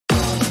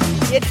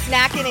Get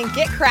snacking and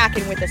get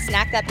cracking with a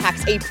snack that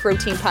packs a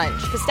protein punch.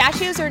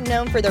 Pistachios are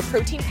known for their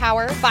protein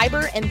power,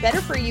 fiber, and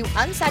better-for-you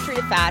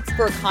unsaturated fats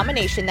for a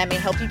combination that may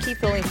help you keep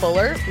feeling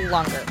fuller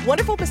longer.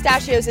 Wonderful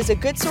Pistachios is a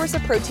good source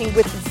of protein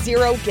with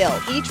zero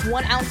guilt. Each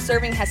 1-ounce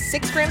serving has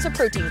 6 grams of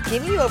protein,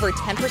 giving you over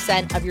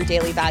 10% of your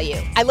daily value.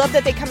 I love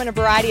that they come in a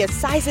variety of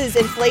sizes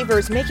and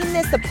flavors, making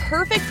this the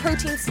perfect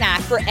protein snack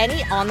for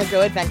any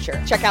on-the-go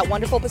adventure. Check out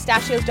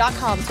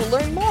wonderfulpistachios.com to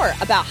learn more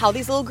about how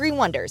these little green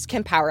wonders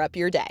can power up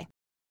your day.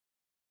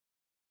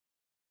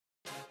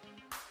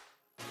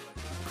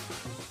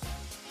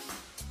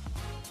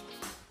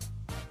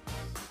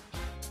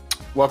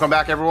 Welcome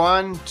back,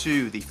 everyone,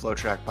 to the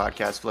FloTrack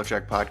Podcast.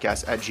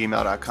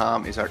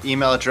 FloTrackPodcast@gmail.com is our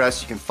email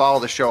address. You can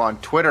follow the show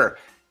on Twitter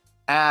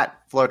at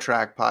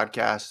FloTrack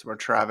Podcast, where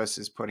Travis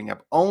is putting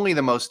up only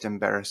the most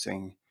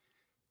embarrassing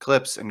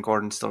clips, and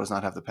Gordon still does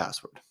not have the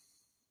password.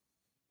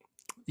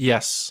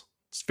 Yes,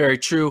 it's very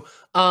true.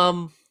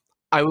 I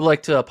would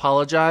like to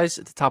apologize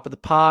at the top of the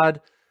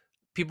pod.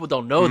 People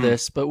don't know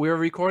this, but we were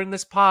recording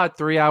this pod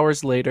 3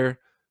 hours later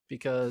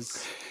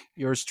because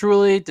yours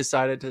truly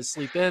decided to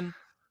sleep in.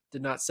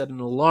 Did not set an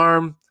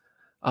alarm,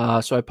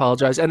 so I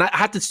apologize. And I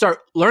had to start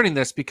learning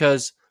this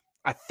because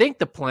I think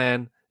the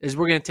plan is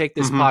we're going to take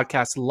this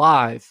podcast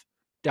live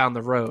down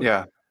the road.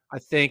 Yeah. I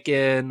think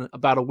in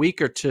about a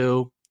week or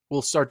two,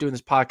 we'll start doing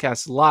this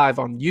podcast live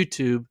on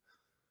YouTube.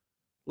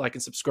 Like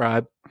and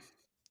subscribe.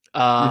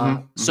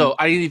 So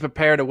I need to be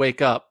prepared to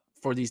wake up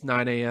for these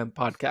 9 a.m.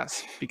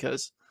 podcasts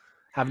because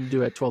having to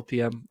do it at 12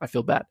 p.m., I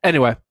feel bad.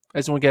 Anyway, I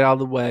just want to get out of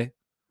the way.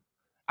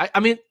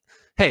 I mean,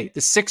 hey,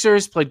 the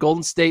Sixers played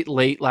Golden State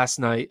late last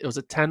night. It was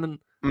a 10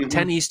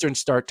 Eastern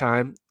start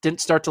time.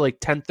 Didn't start till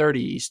like 10:30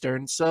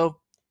 Eastern, so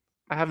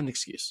I have an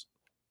excuse.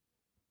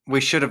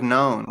 We should have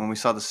known when we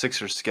saw the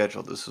Sixers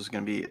schedule this was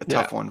going to be a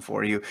tough one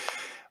for you.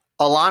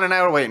 Alon and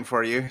I were waiting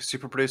for you.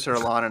 Super producer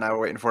Alon and I were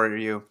waiting for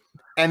you.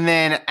 And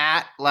then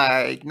at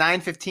like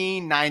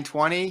 9:15,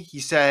 9:20, he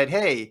said,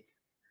 hey,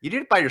 you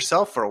did it by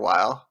yourself for a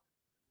while.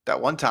 That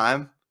one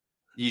time.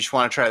 You just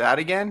want to try that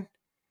again?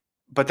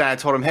 But then I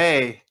told him,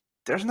 hey,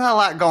 there's not a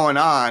lot going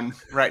on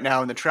right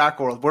now in the track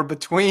world. We're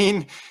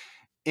between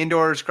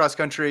indoors, cross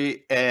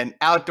country, and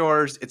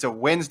outdoors. It's a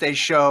Wednesday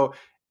show.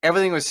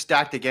 Everything was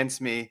stacked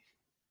against me.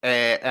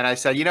 And I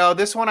said,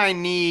 this one I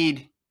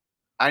need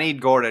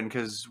Gordon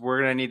because we're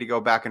going to need to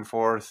go back and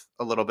forth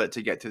a little bit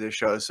to get to the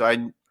show. So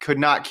I could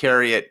not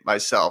carry it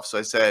myself. So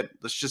I said,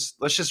 let's just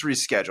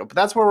reschedule. But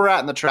that's where we're at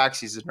in the track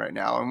season right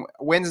now. And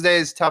Wednesday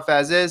is tough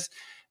as is.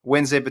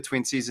 Wednesday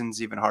between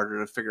seasons, even harder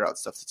to figure out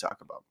stuff to talk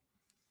about.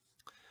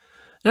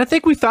 And I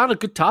think we found a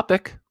good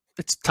topic.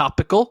 It's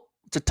topical.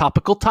 It's a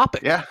topical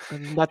topic. Yeah.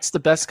 And that's the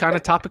best kind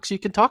of topics you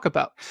can talk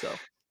about. So,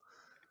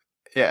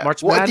 yeah.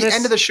 March Madness, at the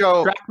end of the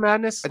show, Track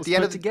Madness, let's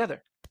put it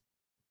together.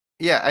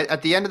 Yeah.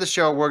 At the end of the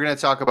show, we're going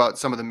to talk about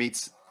some of the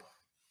meets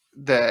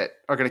that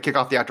are going to kick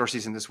off the outdoor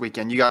season this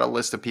weekend. You got a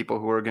list of people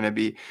who are going to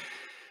be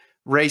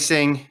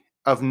racing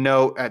of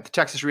note at the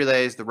Texas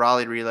relays, the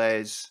Raleigh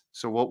relays.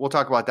 So we'll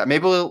talk about that.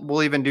 Maybe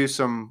we'll even do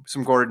some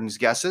Gordon's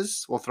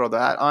guesses. We'll throw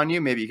that on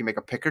you. Maybe you can make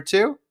a pick or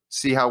two.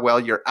 See how well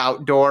your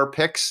outdoor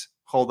picks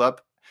hold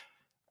up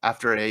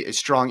after a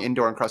strong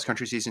indoor and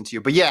cross-country season to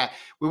you. But yeah,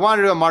 we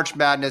wanted to do a March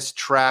Madness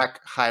track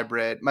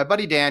hybrid. My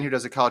buddy Dan, who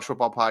does a college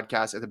football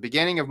podcast, at the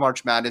beginning of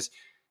March Madness,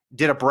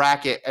 did a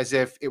bracket as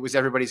if it was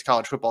everybody's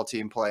college football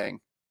team playing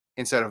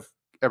instead of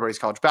everybody's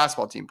college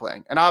basketball team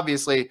playing. And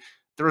obviously,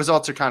 the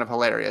results are kind of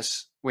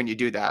hilarious when you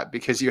do that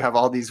because you have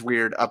all these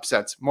weird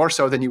upsets, more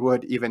so than you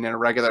would even in a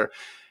regular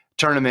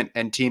tournament,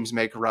 and teams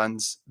make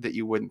runs that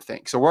you wouldn't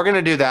think. So we're going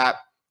to do that.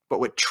 But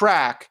with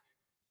track,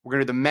 we're going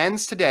to do the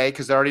men's today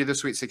because they're already the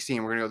Sweet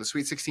 16. We're going to go the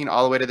Sweet 16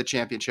 all the way to the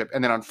championship.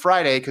 And then on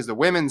Friday, because the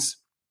women's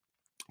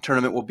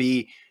tournament will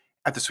be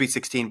at the Sweet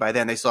 16 by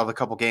then, they still have a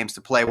couple games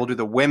to play. We'll do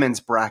the women's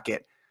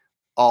bracket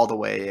all the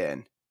way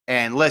in.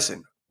 And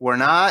listen, we're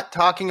not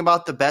talking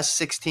about the best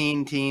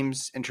 16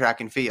 teams in track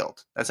and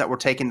field. That's not. We're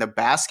taking the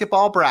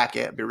basketball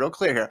bracket. I'll be real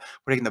clear here.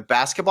 We're taking the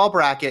basketball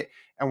bracket,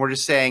 and we're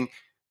just saying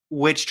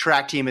which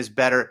track team is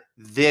better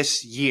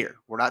this year.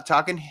 We're not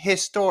talking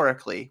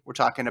historically. We're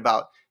talking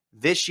about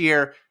this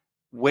year,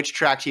 which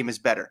track team is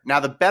better. Now,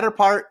 the better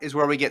part is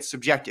where we get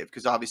subjective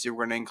because obviously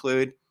we're going to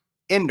include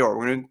indoor,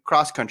 we're going to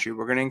cross country,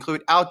 we're going to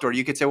include outdoor.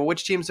 You could say, well,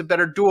 which team's a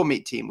better dual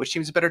meet team? Which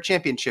team's a better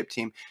championship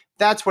team?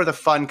 That's where the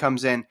fun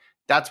comes in.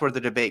 That's where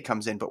the debate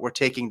comes in. But we're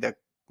taking the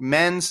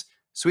men's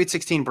Sweet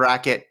 16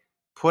 bracket,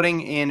 putting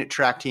in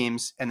track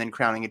teams, and then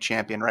crowning a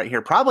champion right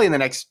here, probably in the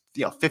next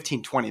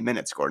 15, 20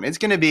 minutes, Gordon. It's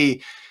going to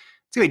be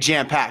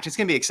jam-packed. It's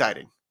going to be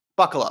exciting.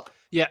 Buckle up.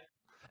 Yeah.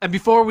 And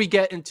before we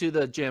get into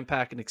the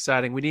jam-packed and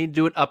exciting, we need to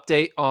do an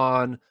update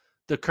on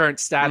the current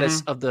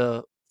status of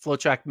the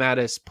FloTrack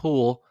Madness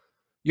pool.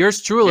 Yours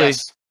truly,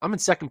 yes. I'm in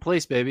second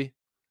place, baby.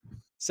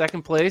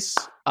 Second place.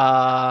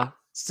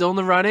 Still in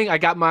the running. I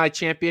got my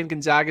champion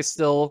Gonzaga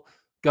still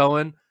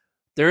going.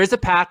 There is a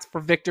path for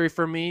victory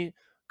for me.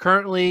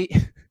 Currently,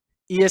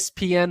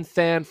 ESPN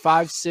fan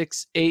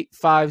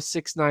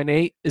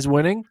 56859698 is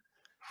winning,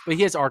 but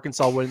he has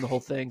Arkansas winning the whole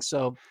thing.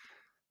 So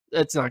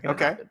It's not going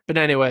to Okay. happen. But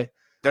anyway,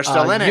 They're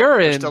still in it.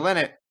 They're still in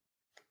it.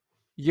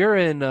 You're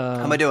in.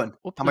 How am I doing?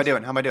 How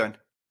am I doing?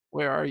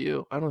 Where are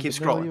you? I don't Keep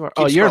even know where scrolling. you are.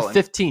 Keep You're scrolling.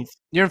 in 15th.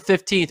 You're in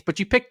 15th, but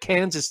you picked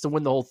Kansas to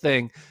win the whole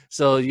thing.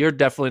 So you're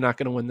definitely not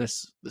going to win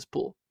this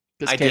pool.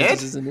 I Kansas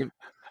did? Isn't even,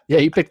 yeah,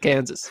 you picked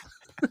Kansas.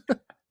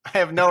 I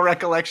have no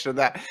recollection of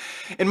that.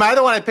 In my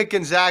other one, I picked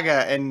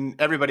Gonzaga, and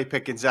everybody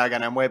picked Gonzaga,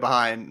 and I'm way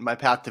behind. My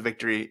path to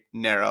victory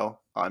narrow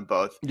on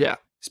both. Yeah.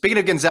 Speaking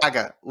of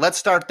Gonzaga, let's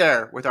start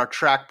there with our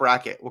track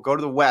bracket. We'll go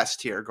to the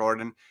West here,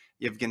 Gordon.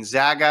 You have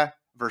Gonzaga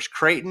versus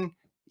Creighton,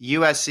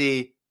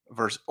 USC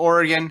versus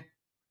Oregon.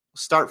 We'll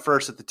start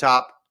first at the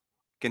top.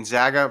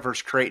 Gonzaga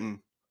versus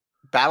Creighton.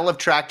 Battle of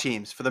track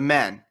teams for the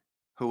men.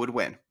 Who would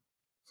win?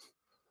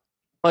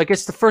 Well, I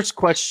guess the first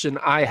question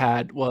I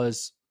had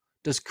was,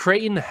 does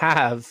Creighton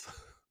have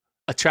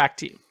a track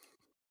team?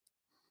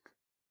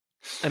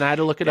 And I had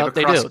to look it up.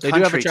 They do. They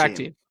do have a track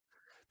team.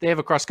 They have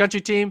a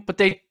cross-country team, but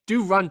they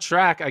do run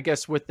track, I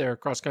guess, with their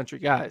cross-country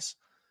guys.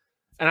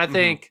 And I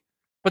think,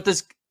 but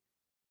does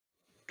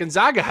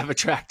Gonzaga have a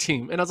track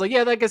team? And I was like,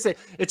 yeah, like I said,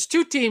 it's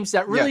two teams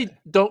that really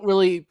don't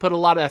really put a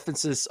lot of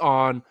emphasis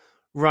on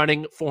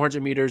running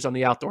 400 meters on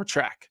the outdoor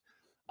track.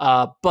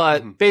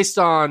 But based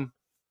on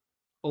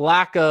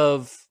lack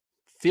of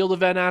field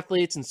event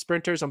athletes and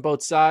sprinters on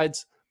both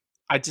sides,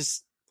 I'm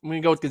going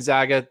to go with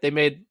Gonzaga. They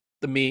made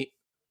the meet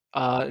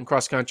in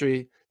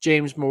cross-country.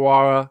 James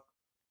Mawara.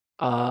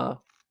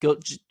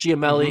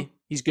 Giamelli,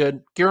 he's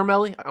good.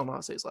 Giramelli, I don't know how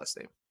to say his last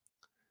name.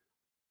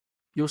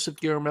 Joseph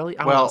Giramelli,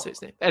 I don't know how to say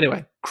his name.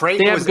 Anyway,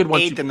 Creighton was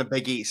 8th in the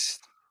Big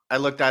East. I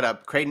looked that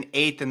up. Creighton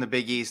 8th in the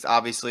Big East.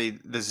 Obviously,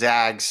 the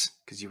Zags,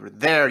 because you were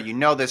there, you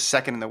know this,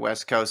 second in the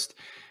West Coast.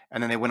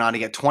 And then they went on to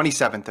get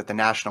 27th at the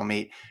national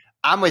meet.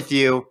 I'm with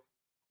you.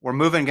 We're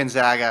moving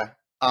Gonzaga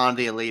on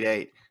the Elite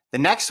Eight. The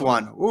next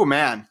one, ooh,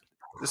 man,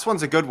 this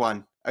one's a good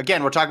one.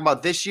 Again, we're talking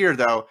about this year,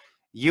 though.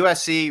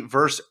 USC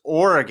versus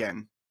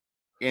Oregon.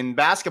 In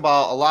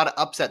basketball, a lot of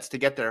upsets to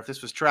get there. If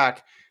this was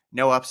track,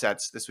 no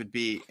upsets. This would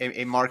be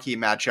a marquee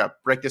matchup.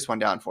 Break this one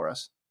down for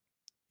us.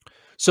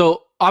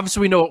 So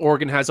obviously we know what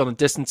Oregon has on the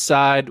distance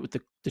side with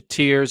the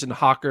Tiers and the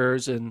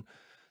Hawkers and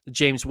the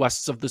James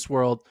Wests of this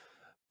world.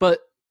 But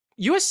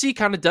USC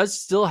kind of does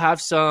still have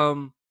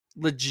some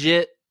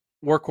legit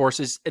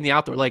workhorses in the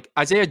outdoor. Like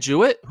Isaiah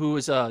Jewett, who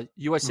is a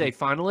USA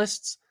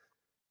finalist.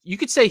 You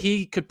could say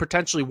he could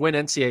potentially win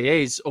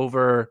NCAAs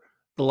over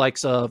the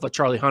likes of a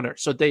Charlie Hunter.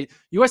 So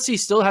USC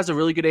still has a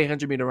really good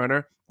 800-meter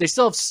runner. They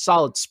still have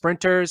solid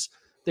sprinters.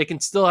 They can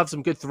still have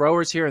some good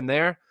throwers here and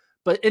there.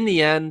 But in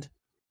the end,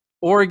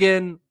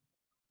 Oregon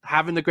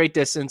having the great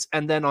distance,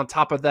 and then on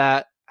top of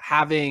that,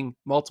 having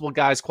multiple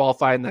guys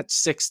qualify in that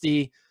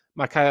 60,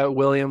 Micaiah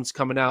Williams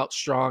coming out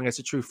strong as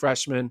a true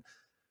freshman,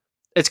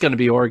 it's going to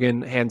be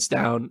Oregon, hands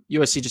down.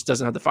 USC just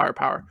doesn't have the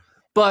firepower.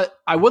 But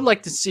I would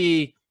like to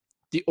see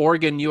the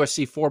Oregon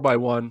USC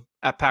 4x1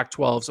 at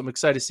Pac-12. So I'm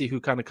excited to see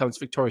who kind of comes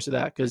victorious of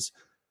that, because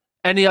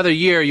any other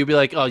year you'll be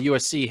like, oh,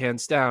 USC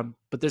hands down.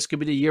 But this could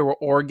be the year where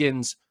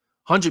Oregon's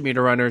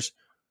 100-meter runners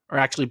are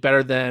actually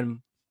better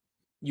than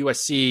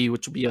USC,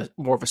 which will be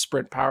more of a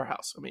sprint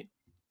powerhouse. I mean,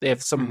 they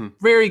have some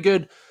very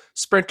good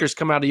sprinters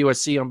come out of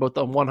USC on both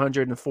the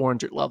 100 and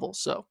 400 levels.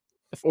 So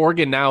if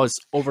Oregon now is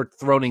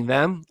overthrowing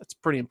them, that's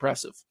pretty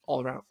impressive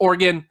all around.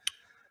 Oregon,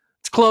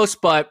 it's close,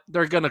 but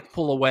they're going to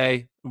pull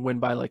away and win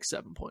by like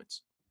 7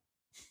 points.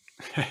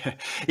 Yeah,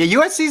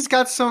 USC's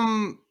got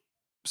some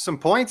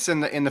points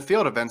in the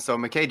field events. So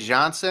McKay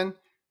Johnson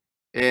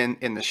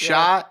in the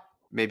shot,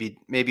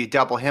 maybe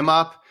double him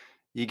up.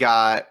 You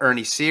got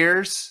Ernie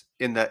Sears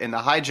in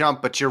the high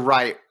jump, but you're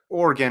right.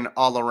 Oregon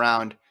all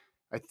around,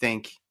 I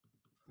think,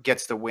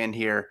 gets the win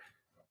here.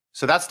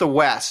 So that's the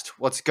West.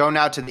 Let's go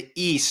now to the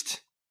East.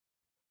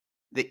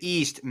 The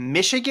East,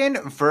 Michigan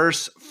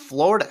versus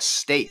Florida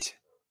State.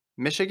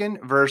 Michigan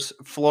versus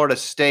Florida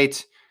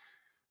State.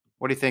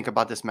 What do you think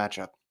about this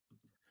matchup?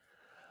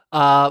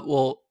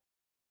 Well,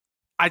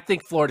 I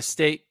think Florida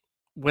State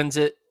wins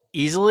it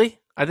easily.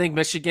 I think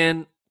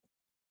Michigan,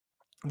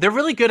 they're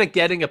really good at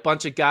getting a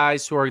bunch of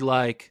guys who are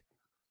like,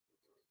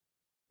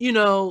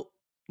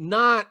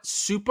 not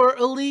super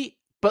elite,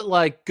 but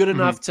like good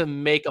enough to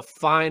make a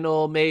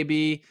final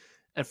maybe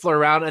and float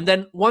around. And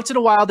then once in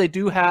a while, they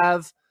do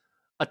have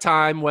a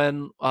time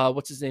when,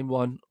 what's his name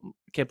won? I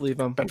can't believe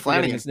I'm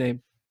forgetting his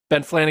name.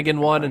 Ben Flanagan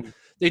won. And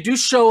they do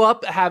show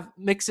up, have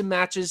mix and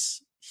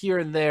matches here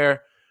and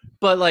there.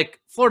 But like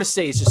Florida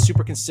State is just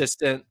super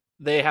consistent.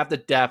 They have the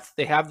depth.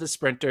 They have the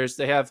sprinters.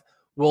 They have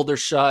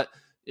Wildershut.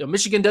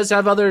 Michigan does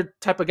have other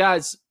type of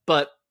guys,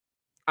 but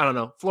I don't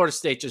know. Florida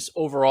State just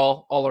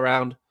overall, all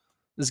around,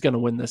 is going to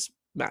win this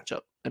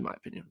matchup, in my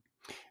opinion.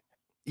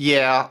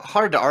 Yeah,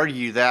 hard to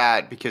argue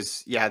that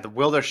because,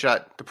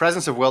 the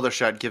presence of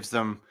Wildershut gives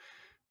them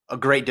a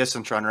great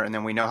distance runner, and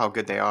then we know how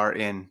good they are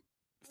in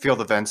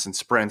field events and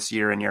sprints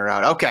year in, year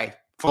out. Okay,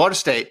 Florida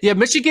State. Yeah,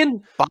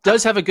 Michigan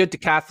does have a good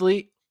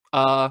decathlete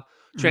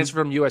transfer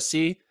from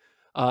USC,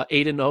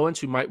 Aiden Owens,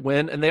 who might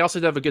win, and they also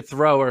have a good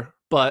thrower,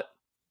 but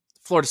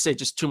Florida State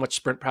just too much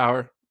sprint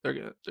power. They're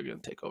gonna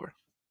take over.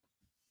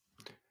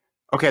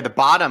 Okay, the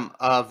bottom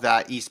of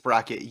that East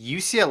bracket,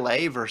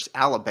 UCLA versus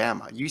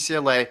Alabama.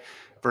 UCLA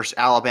versus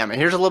Alabama.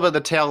 Here's a little bit of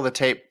the tail of the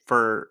tape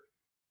for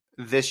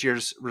this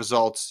year's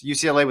results.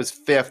 UCLA was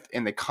 5th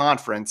in the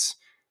conference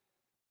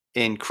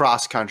in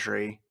cross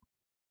country.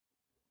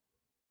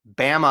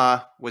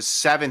 Bama was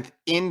 7th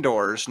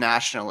indoors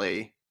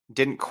nationally,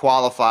 didn't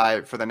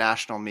qualify for the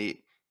national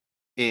meet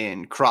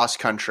in cross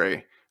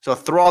country. So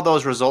throw all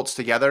those results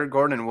together,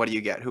 Gordon, and what do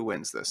you get? Who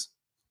wins this?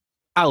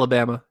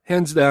 Alabama,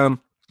 hands down.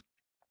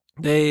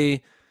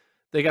 They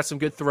got some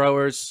good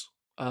throwers.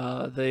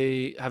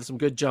 They have some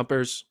good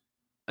jumpers,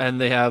 and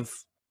they have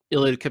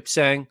Ilya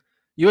Kipsang.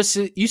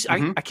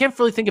 I can't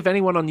really think of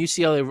anyone on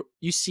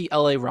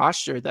UCLA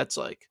roster that's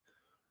like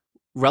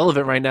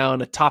relevant right now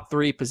in a top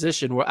 3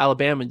 position. Where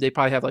Alabama, they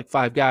probably have like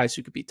 5 guys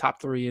who could be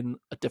top 3 in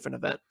a different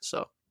event.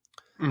 So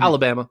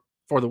Alabama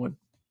for the win.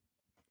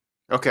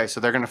 Okay, so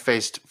they're going to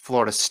face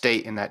Florida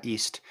State in that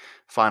East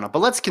final. But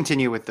let's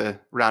continue with the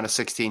round of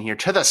 16 here.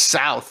 To the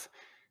south,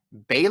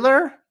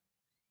 Baylor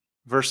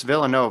versus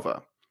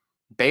Villanova.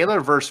 Baylor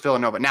versus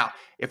Villanova. Now,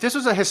 if this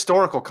was a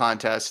historical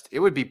contest, it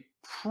would be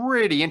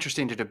pretty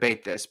interesting to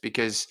debate this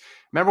because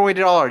remember when we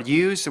did all our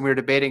U's and we were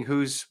debating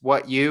who's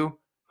what U,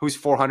 who's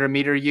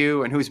 400-meter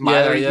U, and who's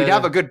miler? You'd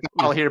have a good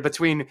battle here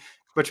between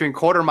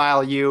quarter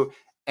mile U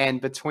and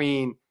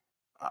between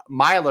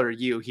miler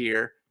U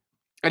here.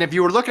 And if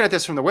you were looking at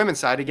this from the women's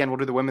side, again, we'll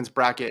do the women's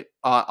bracket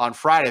on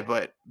Friday,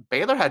 but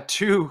Baylor had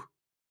 2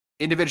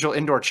 individual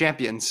indoor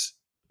champions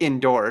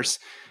indoors.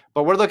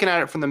 But we're looking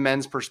at it from the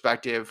men's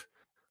perspective.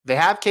 They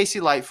have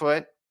Casey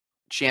Lightfoot,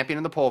 champion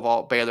in the pole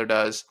vault, Baylor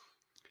does.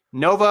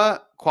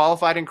 Nova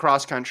qualified in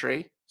cross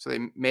country, so they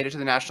made it to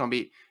the national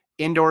meet.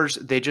 Indoors,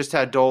 they just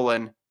had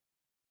Dolan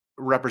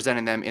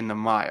representing them in the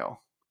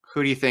mile.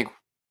 Who do you think?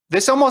 I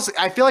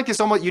feel like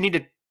you need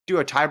to do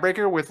a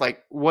tiebreaker with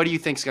like, what do you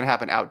think is going to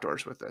happen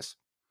outdoors with this?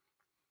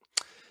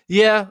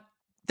 Yeah,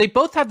 they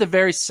both have the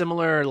very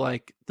similar,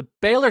 like the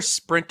Baylor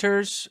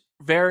sprinters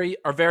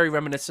are very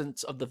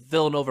reminiscent of the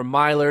Villanova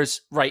milers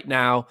right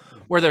now,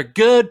 where they're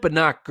good but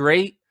not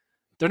great.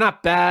 They're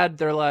not bad.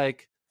 They're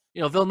like,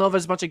 Villanova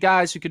has a bunch of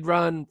guys who could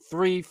run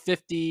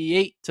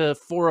 3:58 to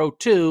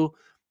 4:02.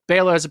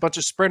 Baylor has a bunch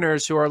of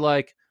sprinters who are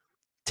like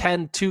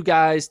 10.2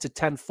 guys to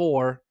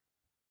 10.4.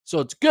 So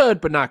it's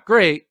good but not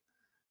great.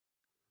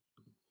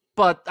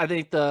 But I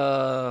think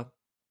the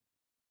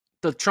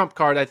trump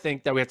card I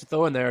think that we have to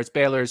throw in there is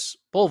Baylor's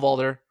pole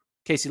vaulter,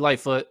 Casey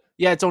Lightfoot.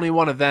 Yeah, it's only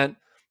one event,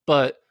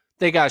 but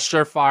they got a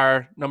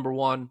surefire number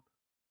 1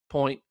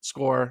 point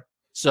scorer.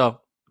 So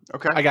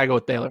okay, I got to go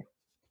with Baylor.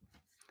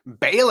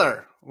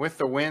 Baylor with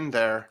the win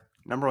there,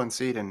 number 1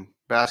 seed in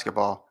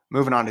basketball.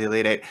 Moving on to the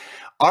Elite Eight.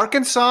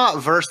 Arkansas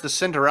versus the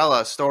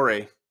Cinderella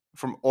story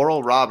from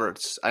Oral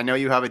Roberts. I know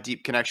you have a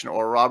deep connection to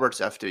Oral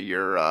Roberts after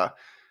your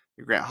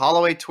Grant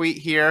Holloway tweet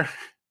here.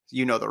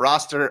 You know the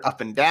roster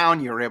up and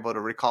down. You were able to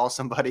recall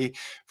somebody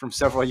from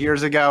several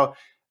years ago.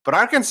 But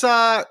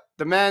Arkansas,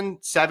 the men,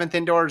 7th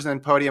indoors and then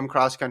podium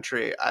cross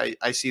country.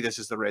 I see this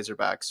as the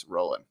Razorbacks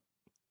rolling.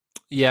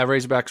 Yeah,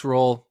 Razorbacks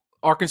roll.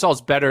 Arkansas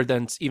is better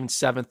than even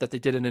 7th that they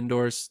did in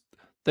indoors.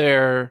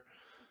 They're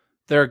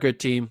a good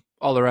team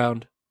all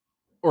around.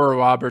 Oral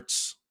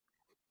Roberts,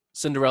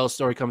 Cinderella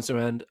story comes to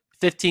an end.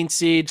 15th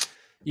seed.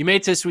 You made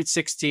it to Sweet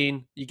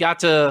 16. You got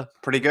to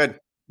pretty good.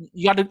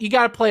 You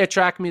got to play a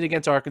track meet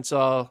against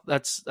Arkansas.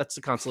 That's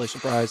the consolation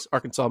prize.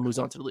 Arkansas moves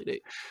on to the Elite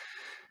Eight.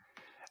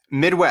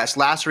 Midwest,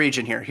 last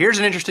region here. Here's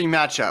an interesting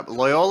matchup.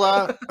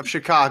 Loyola of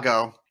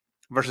Chicago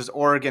versus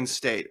Oregon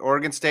State.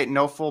 Oregon State,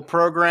 no full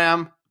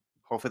program.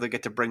 Hopefully they'll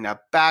get to bring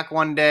that back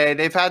one day.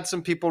 They've had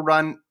some people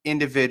run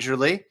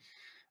individually.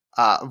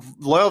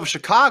 Loyola of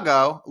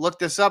Chicago, look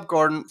this up,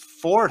 Gordon,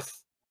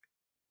 4th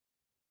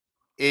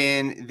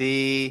in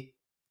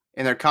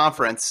their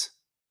conference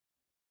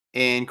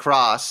in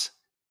cross,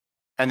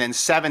 and then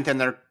 7th in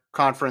their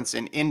conference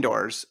in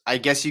indoors. I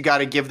guess you got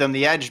to give them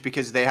the edge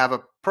because they have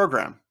a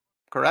program,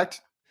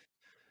 correct?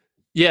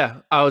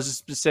 Yeah, I was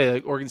just to say,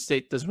 like, Oregon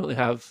State doesn't really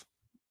have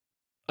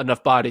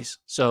enough bodies,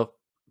 so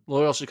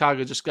Loyola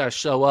Chicago just got to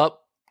show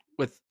up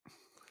with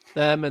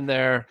them and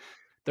their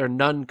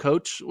nun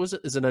coach.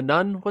 Is it a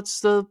nun? What's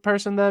the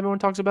person that everyone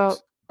talks about?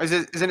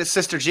 Isn't it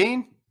Sister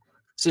Jean?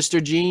 Sister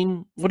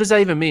Jean. What does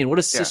that even mean? What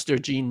does Sister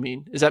Jean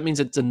mean? Does that mean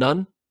it's a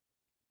nun?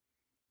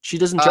 She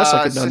doesn't dress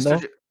like a nun,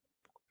 though.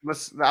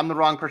 I'm the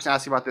wrong person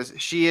asking about this.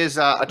 She is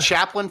a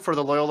chaplain for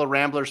the Loyola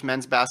Ramblers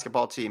men's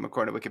basketball team,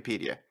 according to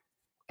Wikipedia,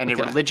 and a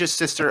religious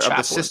sister of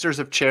the Sisters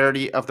of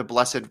Charity of the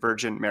Blessed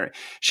Virgin Mary.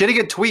 She had a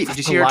good tweet. Did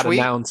you see her tweet?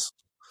 A lot of nouns.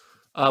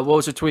 What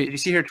was her tweet? Did you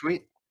see her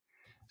tweet?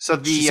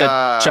 So she said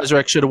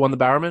Cheswick should have won the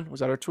Bowerman.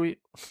 Was that her tweet?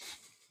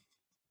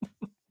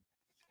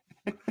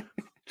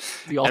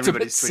 The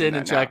ultimate sin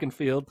in track and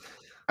field.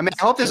 I mean,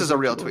 I hope this is a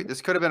real tweet.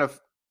 This could have been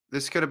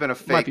a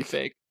fake. Might be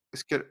fake.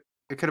 It could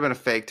have been a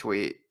fake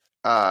tweet.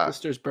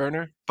 Sisters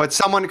burner. But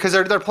someone, because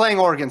they're playing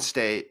Oregon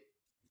State,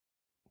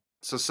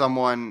 so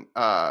someone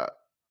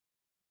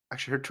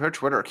actually her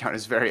Twitter account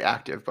is very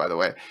active, by the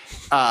way.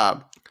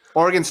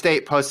 Oregon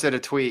State posted a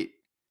tweet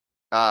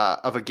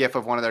of a GIF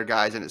of one of their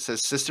guys, and it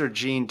says, "Sister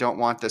Jean don't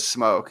want the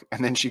smoke,"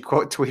 and then she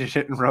quote tweeted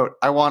it and wrote,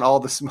 "I want all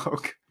the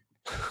smoke."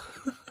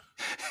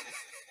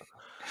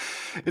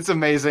 It's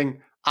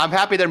amazing. I'm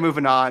happy they're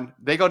moving on.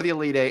 They go to the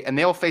Elite Eight, and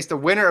they will face the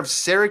winner of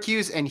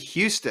Syracuse and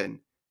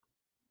Houston.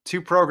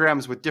 Two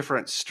programs with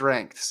different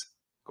strengths,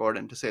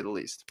 Gordon, to say the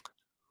least.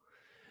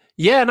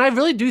 Yeah, and I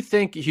really do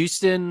think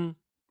Houston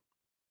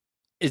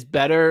is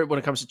better when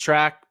it comes to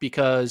track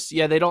because,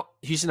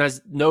 Houston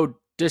has no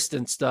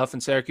distance stuff,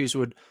 and Syracuse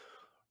would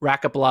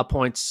rack up a lot of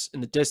points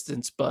in the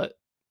distance, but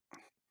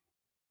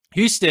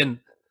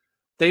Houston,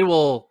 they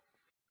will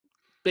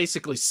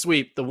basically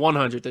sweep the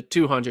 100, the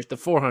 200, the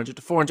 400,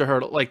 the 400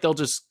 hurdle. Like they'll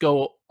just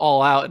go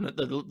all out in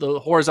the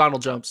horizontal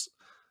jumps.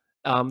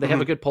 They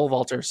have a good pole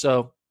vaulter,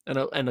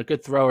 and a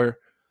good thrower.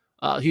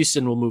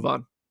 Houston will move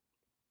on.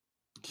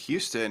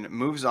 Houston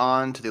moves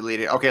on to the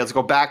Elite Eight. Okay, let's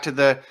go back to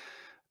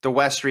the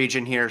West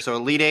region here. So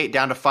Elite Eight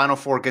down to Final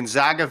Four.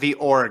 Gonzaga v.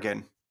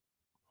 Oregon.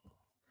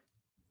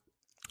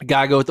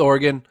 Gotta go with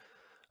Oregon.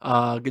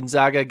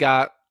 Gonzaga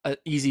got an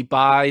easy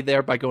bye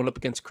there by going up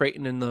against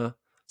Creighton in the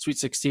Sweet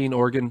 16.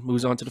 Oregon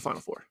moves on to the Final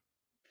Four.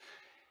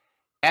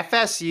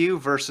 FSU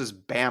versus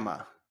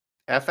Bama.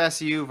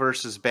 FSU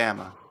versus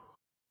Bama.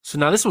 So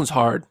now this one's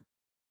hard.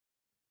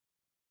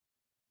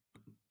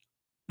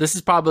 This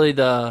is probably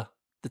the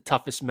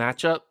toughest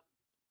matchup.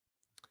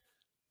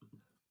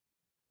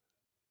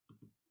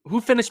 Who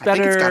finished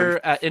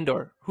better at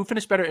indoor? Who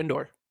finished better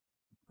indoor?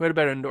 Who had a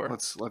better indoor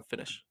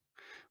finish?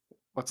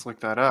 Let's look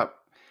that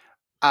up.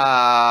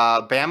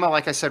 Bama,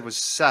 like I said, was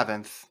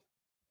 7th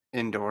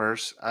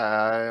indoors.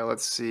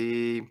 Let's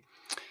see.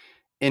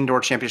 Indoor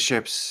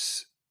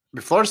championships.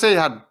 Florida State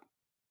had a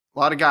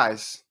lot of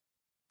guys.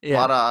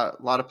 Yeah. A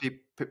lot of people.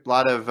 A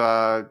lot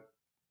of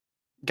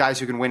guys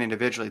who can win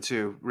individually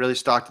too. Really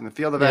stocked in the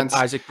field events.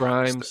 Isaac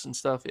Grimes and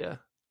stuff. Yeah.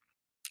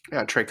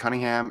 Yeah, Trey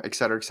Cunningham, et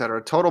cetera, et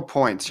cetera. Total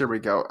points. Here we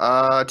go.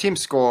 Team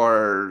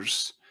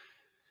scores.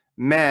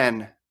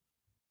 Men.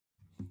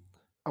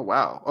 Oh,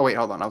 wow. Oh, wait,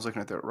 hold on. I was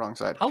looking at the wrong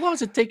side. How long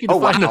does it take you to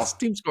find this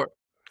team score?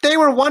 They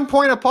were 1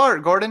 point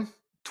apart, Gordon.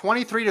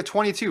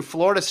 23-22.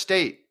 Florida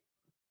State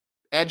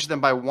edged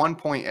them by 1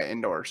 point at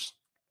indoors.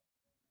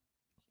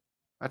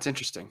 That's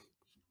interesting.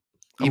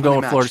 I'm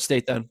going Florida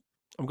State then.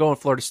 I'm going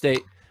Florida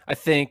State. I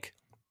think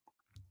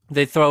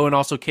they throw in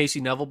also Casey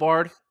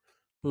Neville-Bard,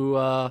 who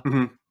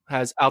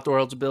has outdoor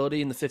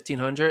eligibility in the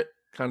 1500.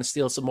 Kind of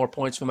steals some more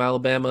points from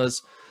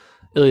Alabama's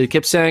Ilya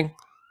Kipsang.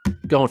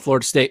 Going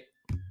Florida State.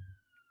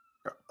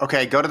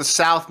 Okay, go to the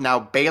South now.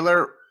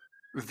 Baylor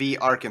v.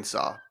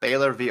 Arkansas.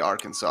 Baylor v.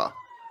 Arkansas.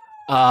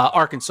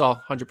 Arkansas,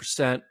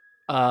 100%.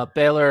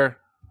 Baylor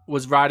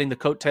was riding the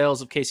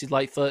coattails of Casey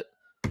Lightfoot.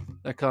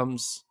 That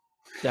comes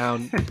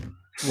down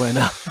when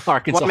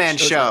Arkansas. One-man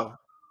show.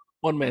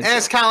 One-man show. And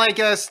it's kind of like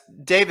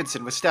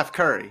Davidson with Steph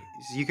Curry.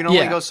 You can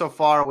only go so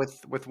far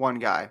with one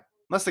guy.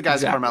 Unless the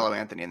guy's Carmelo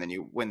Anthony, and then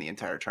you win the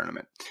entire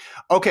tournament.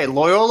 Okay,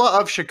 Loyola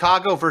of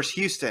Chicago versus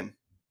Houston.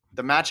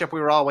 The matchup we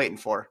were all waiting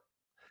for.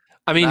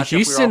 I mean,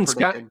 Houston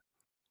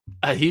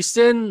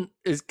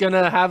is going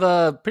to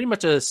have pretty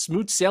much a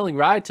smooth sailing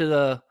ride to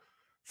the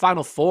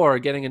Final Four,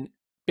 getting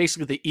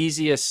basically the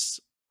easiest.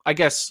 I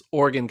guess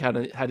Oregon kind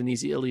of had an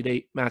easy Elite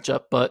Eight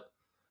matchup, but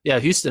yeah,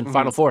 Houston,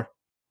 Final Four.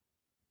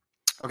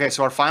 Okay,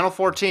 so our Final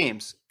Four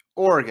teams,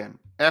 Oregon,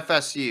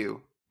 FSU,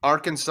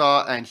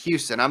 Arkansas, and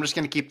Houston. I'm just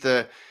going to keep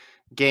the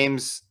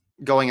games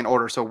going in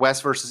order. So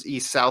West versus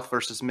East, South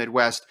versus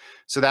Midwest.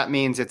 So that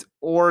means it's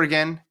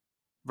Oregon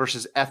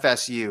versus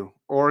FSU.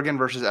 Oregon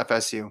versus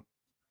FSU.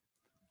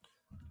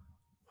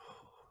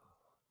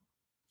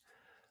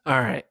 All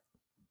right.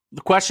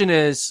 The question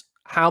is,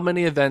 how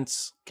many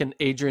events can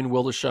Adrian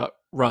Wildershut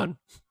run?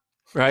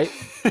 Right?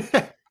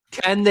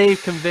 Can they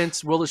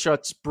convince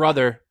Wildershut's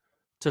brother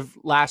to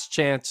last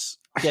chance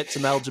get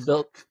some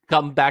eligibility,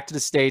 come back to the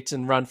States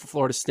and run for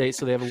Florida State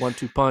so they have a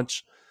 1-2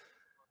 punch?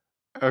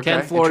 Okay,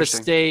 can Florida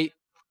State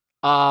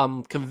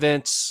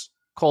convince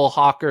Cole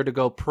Hawker to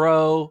go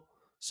pro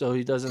so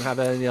he doesn't have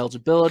any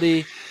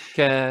eligibility?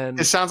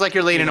 It sounds like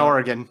you're leading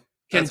Oregon.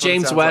 Can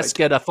James West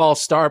get a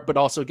false start but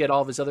also get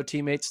all of his other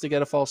teammates to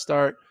get a false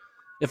start?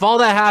 If all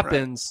that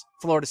happens,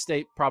 Florida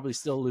State probably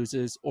still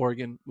loses.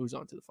 Oregon moves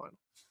on to the final.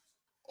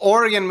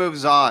 Oregon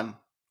moves on.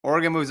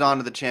 Oregon moves on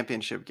to the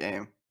championship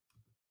game.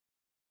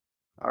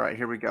 All right,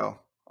 here we go.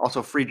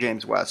 Also, free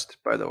James West,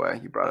 by the way.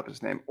 You brought up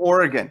his name.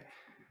 Oregon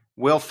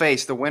will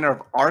face the winner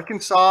of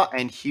Arkansas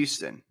and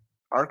Houston.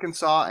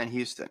 Arkansas and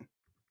Houston.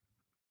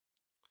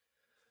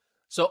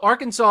 So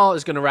Arkansas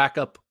is going to rack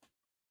up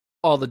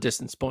all the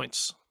distance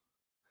points.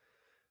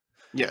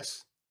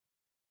 Yes.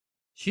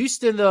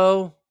 Houston,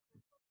 though,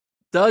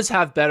 does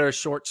have better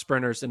short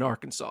sprinters than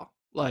Arkansas.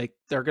 Like,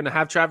 they're going to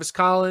have Travis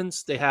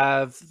Collins. They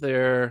have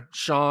their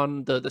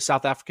Sean, the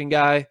South African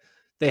guy.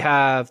 They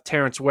have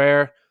Terrence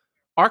Ware.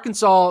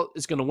 Arkansas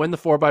is going to win the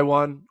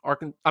 4x1.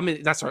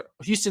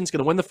 Houston's going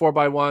to win the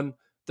 4x1.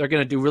 They're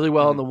going to do really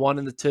well in the 1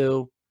 and the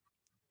 2.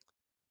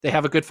 They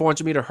have a good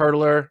 400-meter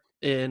hurdler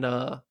in,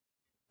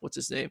 what's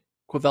his name?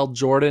 Quavell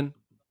Jordan.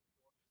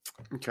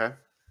 Okay.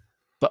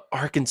 But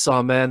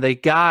Arkansas, man, they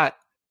got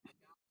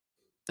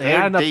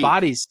enough deep.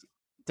 bodies.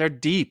 They're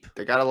deep.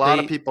 They got a lot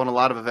of people in a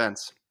lot of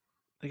events.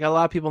 They got a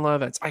lot of people in a lot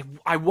of events.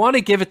 I want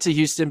to give it to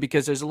Houston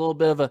because there's a little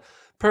bit of a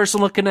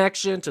personal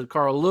connection to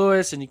Carl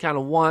Lewis, and you kind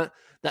of want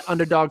that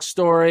underdog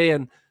story,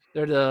 and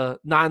they're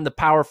not in the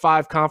Power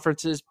 5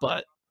 conferences,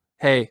 but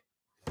hey,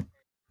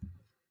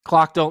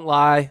 clock don't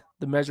lie.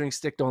 The measuring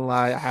stick don't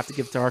lie. I have to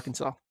give it to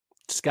Arkansas.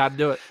 Just got to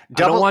do it.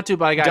 I don't want to,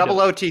 but I got to do it. Double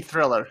OT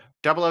thriller.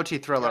 Double OT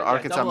thriller. Yeah,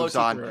 Arkansas moves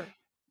on. Thriller.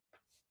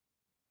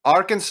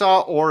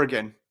 Arkansas,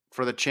 Oregon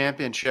for the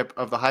championship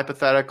of the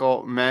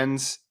hypothetical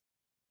men's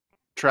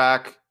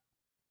track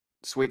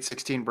Sweet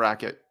 16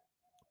 bracket.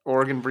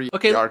 Oregon.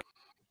 Okay.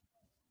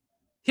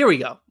 Here we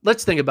go.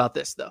 Let's think about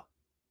this, though.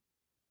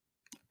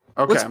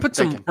 Okay. Let's put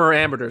some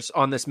parameters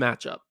on this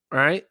matchup. All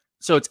right.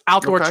 So it's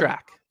outdoor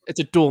track. It's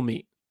a dual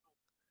meet.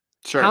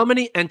 Sure. How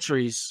many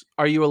entries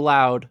are you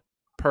allowed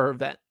per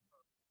event?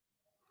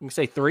 You can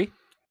say 3?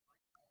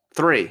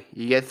 3.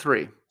 You get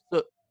 3.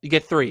 So you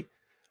get 3.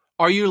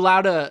 Are you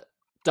allowed to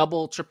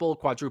double, triple,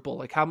 quadruple?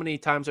 Like how many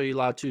times are you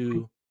allowed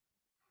to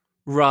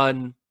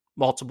run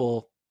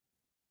multiple?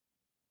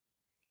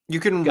 You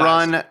can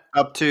run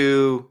up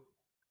to,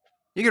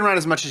 you can run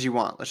as much as you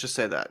want. Let's just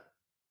say that.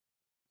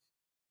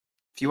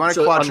 If you want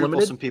to quadruple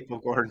unlimited? Some people,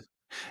 Gordon,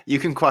 you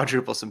can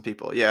quadruple some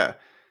people. Yeah.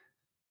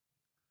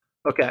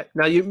 Okay.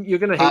 Now you're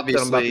gonna hate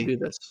that I'm about to do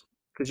this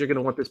because you're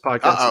gonna want this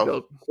podcast to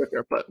go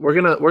quicker. But we're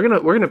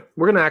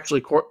gonna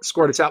actually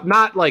score this out.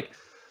 Not like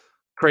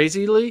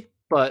crazily,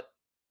 but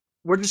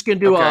we're just gonna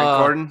do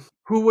Gordon,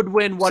 who would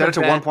win what set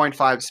event. It to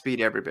 1.5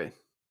 speed everybody.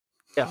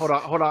 Yeah, hold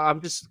on. I'm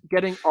just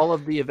getting all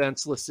of the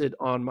events listed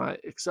on my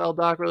Excel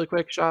doc really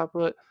quick. Shot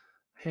put,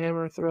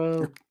 hammer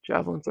throw,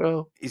 javelin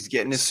throw. He's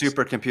getting his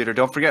supercomputer.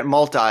 Don't forget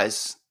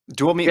multis.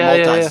 Dual meet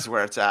multis is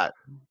where it's at.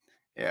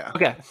 Yeah.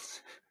 Okay.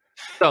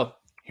 So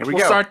here we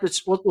go. Start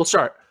this. We'll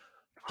start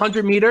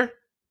 100-meter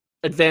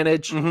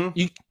advantage.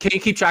 Mm-hmm. Can you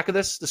keep track of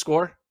this? The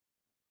score?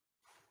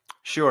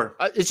 Sure.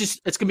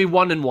 It's gonna be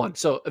 1-1.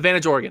 So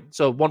advantage Oregon.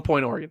 So 1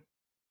 point Oregon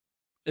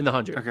in the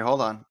 100. Okay,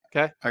 hold on.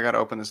 Okay. I got to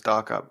open this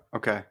doc up.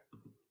 Okay.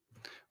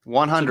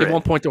 100. So give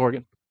 1 point to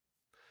Oregon.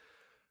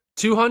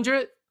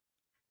 200.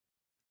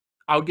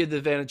 I would give the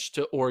advantage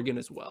to Oregon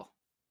as well.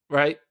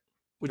 Right?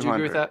 Would you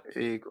agree with that?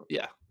 Equal.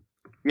 Yeah.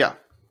 Yeah.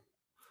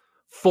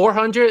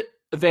 400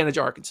 advantage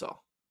Arkansas.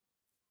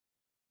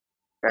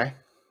 Okay.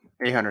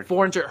 800.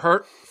 400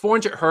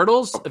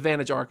 hurdles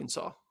advantage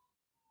Arkansas.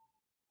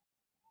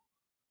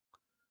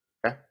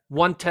 Okay.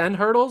 110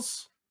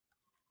 hurdles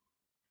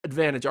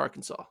advantage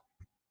Arkansas.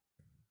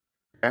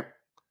 Okay.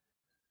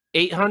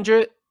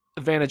 800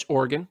 advantage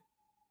Oregon.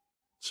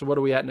 So what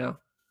are we at now?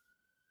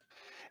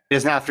 It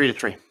is now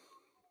 3-3.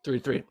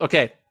 3-3.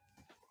 Okay.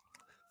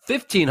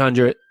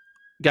 1500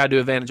 got to do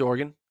advantage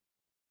Oregon.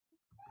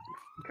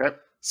 Okay.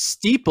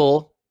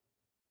 Steeple.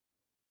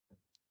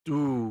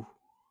 Ooh.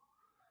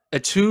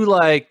 It's who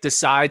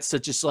decides to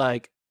just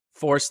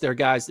force their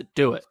guys to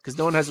do it because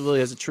no one really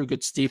has a true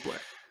good steepler.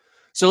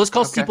 So let's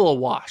call Steeple a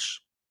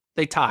wash.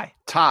 They tie.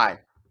 It's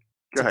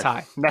a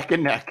tie. Neck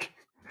and neck.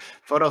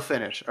 Photo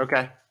finish.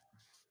 Okay.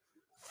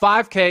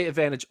 5K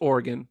advantage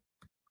Oregon.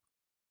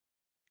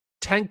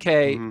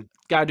 10K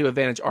got to do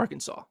advantage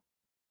Arkansas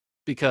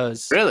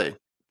because really,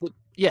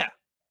 yeah,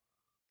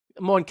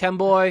 Mo and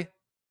Kemboy,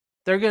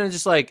 they're gonna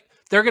just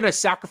they're gonna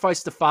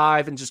sacrifice the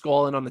 5 and just go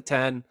all in on the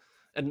 10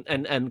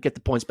 and get the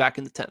points back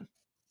in the 10.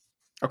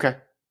 Okay.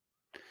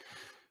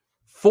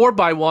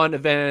 4x1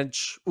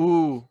 advantage.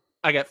 Ooh,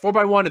 I got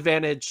 4x1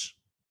 advantage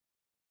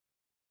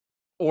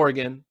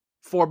Oregon.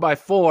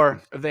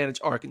 4x4 advantage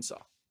Arkansas.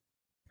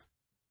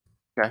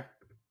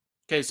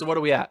 Okay, so what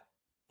are we at?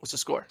 What's the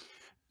score?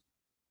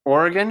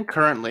 Oregon,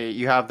 currently,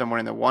 you have them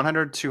winning the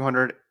 100,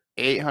 200,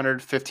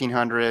 800,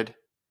 1500,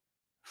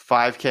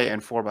 5K,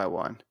 and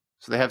 4x1.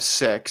 So they have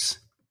 6.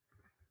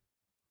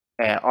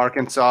 And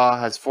Arkansas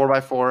has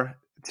 4x4,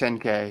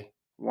 10K,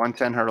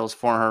 110 hurdles,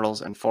 4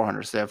 hurdles, and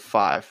 400. So they have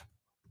 5.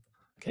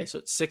 Okay, so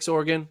it's 6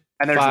 Oregon.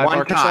 And there's 5 one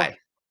Arkansas. tie.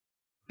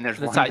 And there's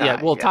one tie. tie.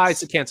 Yeah, well, ties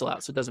to cancel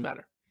out, so it doesn't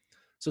matter.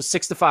 So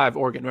 6-5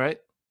 Oregon, right?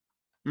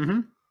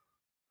 Mm-hmm.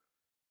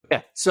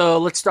 Yeah, so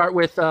let's start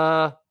with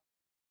high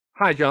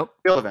jump.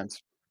 Field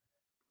events.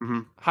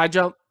 Mm-hmm. High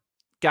jump,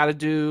 got to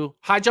do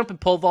high jump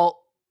and pole vault.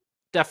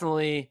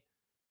 Definitely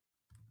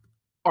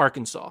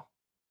Arkansas.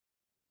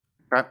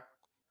 Okay.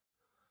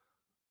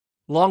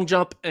 Long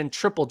jump and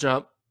triple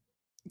jump,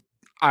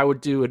 I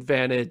would do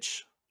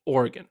advantage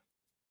Oregon.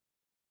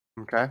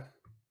 Okay.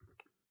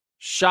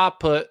 Shot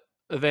put,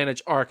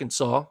 advantage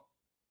Arkansas.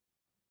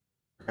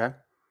 Okay.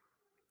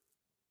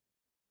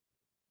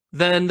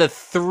 Then the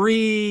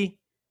 3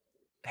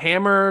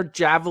 hammer,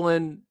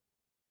 javelin,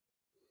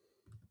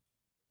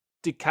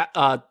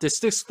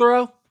 distance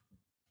throw,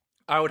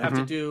 I would have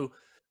to do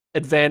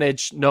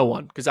advantage no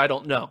one because I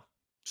don't know.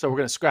 So we're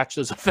going to scratch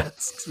those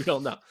events because we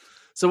don't know.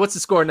 So what's the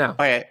score now?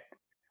 Okay.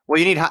 Well,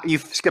 you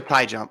skipped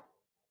high jump.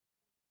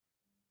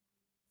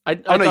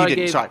 No, you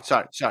didn't.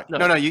 Sorry.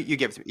 No, you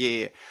gave it to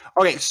me. Yeah.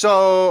 Okay,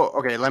 so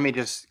let me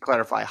just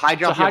clarify. High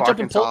jump, so high jump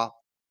Arkansas.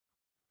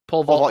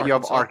 Pole Pole vault, vault, you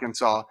have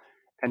Arkansas. Arkansas.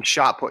 And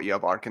shot put, you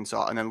have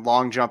Arkansas. And then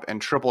long jump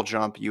and triple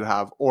jump, you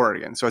have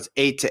Oregon. So it's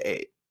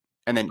 8-8.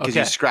 And then because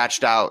you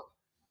scratched out,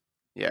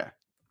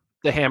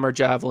 the hammer,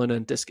 javelin,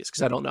 and discus,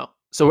 because I don't know.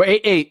 So we're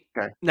 8-8.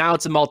 Okay. Now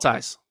it's a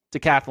multis,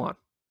 decathlon.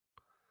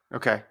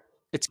 Okay.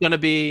 It's going to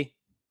be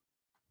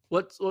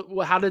what?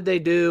 How did they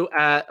do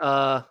at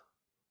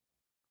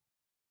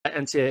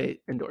NCAA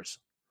indoors?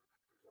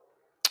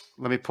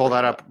 Let me pull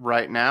that up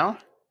right now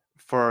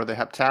for the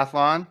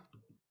heptathlon.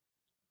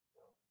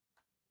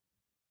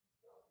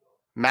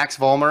 Max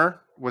Vollmer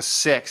was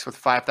 6th with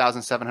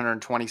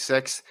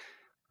 5,726.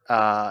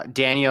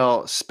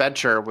 Daniel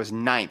Spetcher was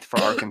 9th for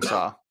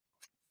Arkansas,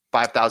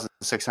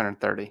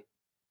 5,630.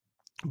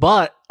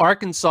 But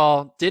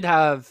Arkansas did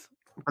have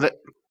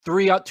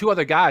two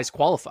other guys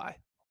qualify.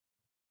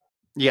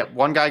 Yeah,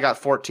 one guy got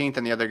 14th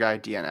and the other guy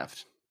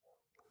DNF'd.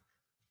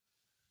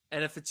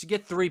 And if it's to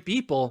get 3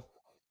 people,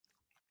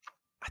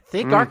 I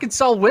think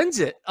Arkansas wins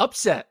it.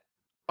 Upset.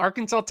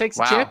 Arkansas takes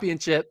the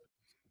championship.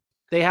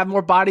 They have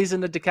more bodies in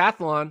the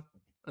decathlon,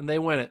 and they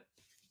win it.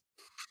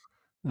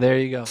 There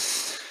you go.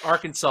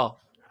 Arkansas.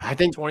 I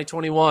think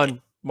 2021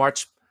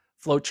 March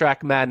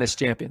FloTrack Madness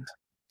champions.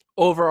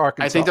 Over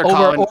Arkansas. I think they're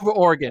calling over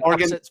Oregon.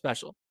 Upset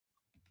special.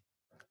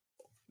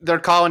 They're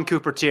calling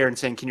Cooper Tier and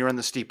saying, "Can you run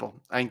the steeple?"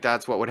 I think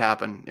that's what would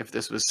happen if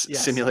this was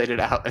simulated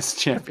out as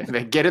champion.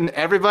 They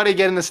everybody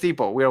get in the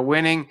steeple. We are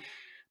winning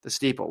the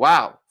steeple.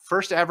 Wow.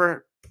 First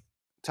ever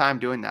time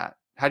doing that.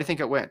 How do you think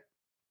it went?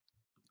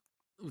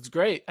 It was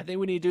great. I think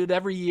we need to do it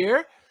every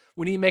year.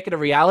 We need to make it a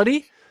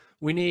reality.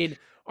 We need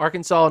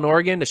Arkansas and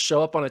Oregon to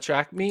show up on a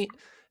track meet,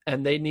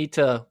 and they need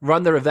to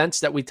run their events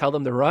that we tell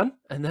them to run,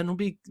 and then we'll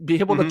be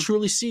able to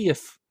truly see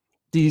if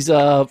these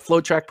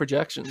FloTrack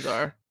projections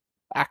are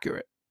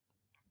accurate.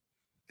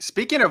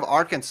 Speaking of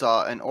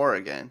Arkansas and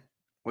Oregon,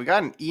 we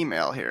got an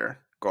email here,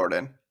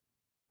 Gordon,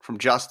 from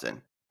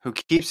Justin, who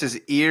keeps his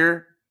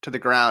ear to the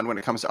ground when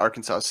it comes to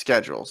Arkansas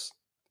schedules.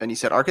 And he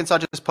said, Arkansas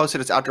just posted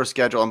its outdoor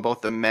schedule, and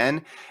both the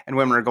men and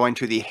women are going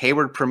to the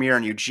Hayward Premiere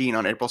in Eugene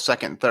on April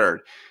 2nd and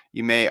 3rd.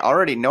 You may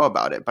already know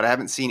about it, but I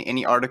haven't seen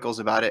any articles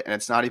about it, and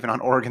it's not even on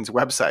Oregon's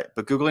website.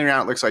 But Googling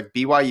around, it looks like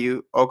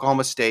BYU,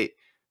 Oklahoma State,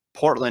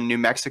 Portland, New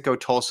Mexico,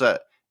 Tulsa,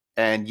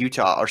 and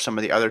Utah are some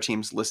of the other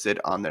teams listed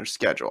on their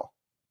schedule.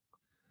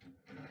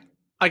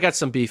 I got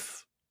some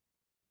beef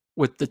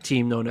with the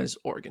team known as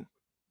Oregon.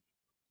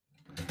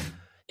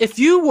 If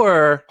you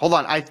were... Hold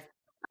on, I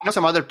know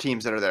some other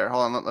teams that are there.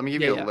 Hold on, let me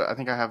give you a list. I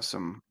think I have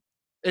some.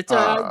 It's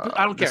I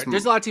don't care.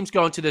 There's a lot of teams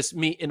going to this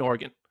meet in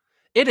Oregon.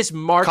 It is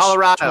March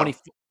Colorado.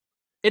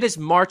 It is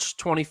March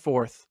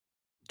 24th,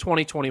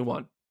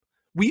 2021.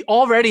 We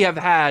already have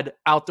had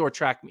outdoor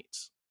track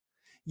meets.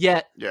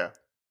 Yet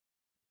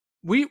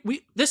we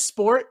this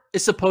sport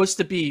is supposed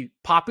to be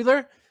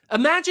popular.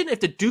 Imagine if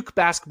the Duke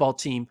basketball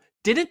team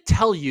didn't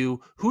tell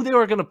you who they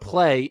were going to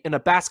play in a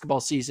basketball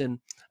season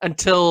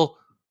until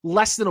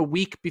less than a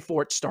week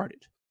before it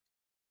started.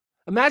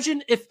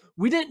 Imagine if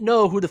we didn't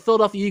know who the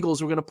Philadelphia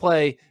Eagles were going to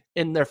play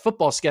in their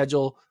football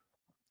schedule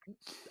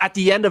at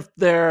the end of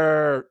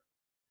their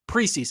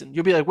preseason.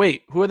 You'll be like,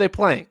 wait, who are they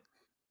playing?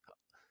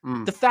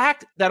 The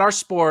fact that our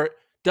sport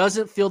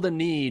doesn't feel the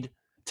need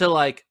to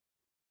like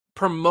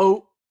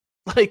promote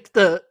like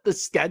the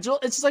schedule.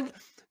 It's just like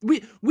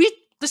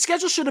the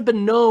schedule should have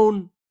been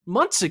known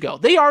months ago.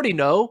 They already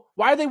know.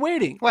 Why are they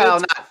waiting?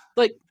 Well,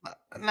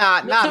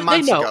 not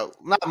months ago.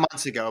 Not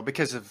months ago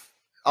because of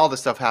all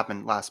this stuff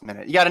happened last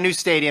minute. You got a new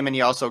stadium, and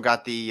you also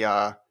got the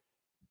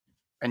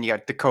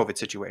COVID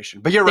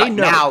situation. But you're right.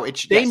 Now it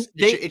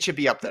should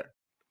be up there.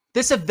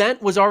 This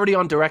event was already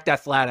on Direct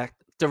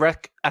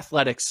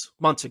Athletics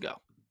months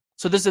ago.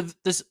 So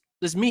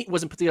this meet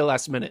wasn't put together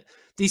last minute.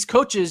 These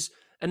coaches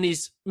and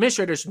these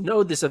administrators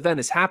know this event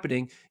is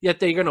happening, yet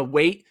they're going to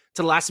wait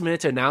to the last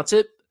minute to announce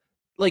it.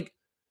 Like,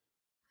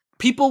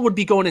 people would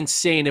be going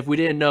insane if we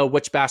didn't know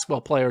which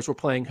basketball players were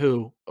playing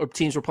who or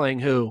teams were playing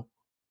who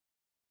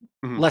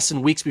less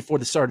than weeks before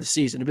the start of the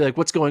season. It'd be like,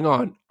 what's going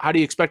on? How do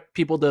you expect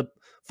people to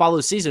follow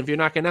the season if you're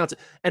not going to announce it?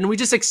 And we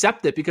just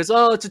accept it because,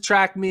 it's a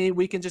track meet.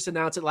 We can just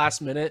announce it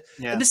last minute.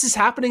 Yeah. And this is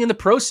happening in the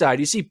pro side.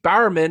 You see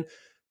Bowerman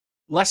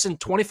less than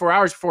 24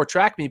 hours before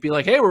track meet be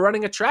like, hey, we're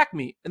running a track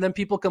meet. And then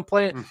people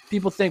complain.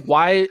 People think,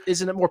 why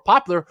isn't it more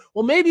popular?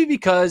 Well, maybe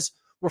because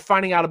we're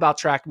finding out about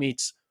track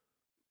meets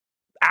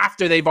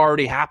after they've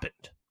already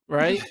happened,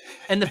 right?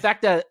 And the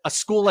fact that a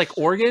school like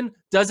Oregon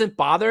doesn't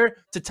bother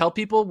to tell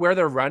people where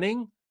they're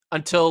running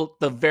until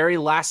the very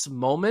last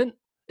moment,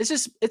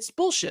 it's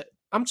bullshit.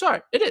 I'm sorry.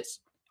 It is.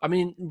 I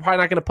mean, I'm probably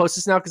not going to post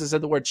this now because I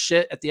said the word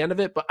shit at the end of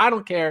it, but I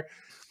don't care.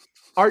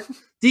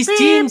 These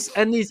teams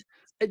and these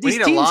we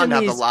need teams and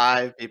the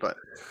live people.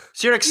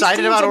 So you're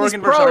excited about Oregon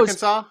versus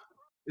Arkansas?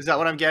 Is that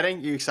what I'm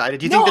getting? You excited?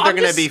 Do you think that they're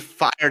going to be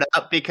fired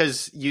up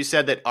because you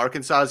said that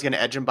Arkansas is going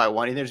to edge them by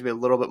one? You think there's going to be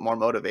a little bit more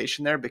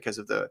motivation there because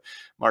of the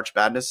March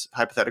Madness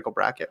hypothetical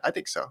bracket? I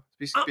think so.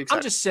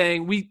 I'm just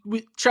saying, we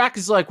track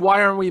is like,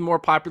 why aren't we more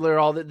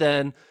popular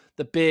than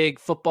the big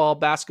football,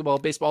 basketball,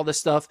 baseball, all this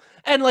stuff.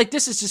 And like,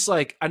 this is just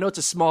like, I know it's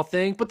a small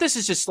thing, but this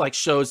is just like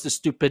shows the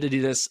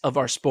stupidityness of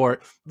our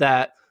sport,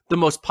 that the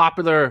most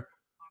popular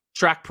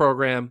track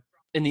program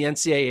in the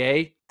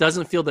NCAA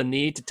doesn't feel the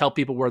need to tell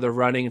people where they're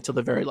running until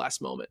the very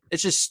last moment.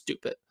 It's just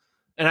stupid.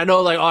 And I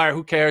know, like, all right,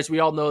 who cares? We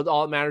all know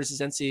all that matters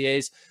is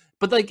NCAAs.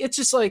 But like, it's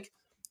just like,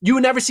 you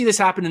would never see this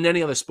happen in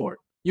any other sport.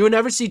 You would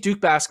never see Duke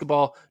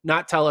basketball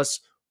not tell us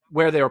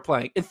where they were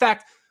playing. In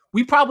fact,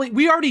 we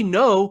already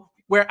know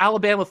where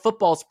Alabama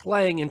football is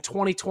playing in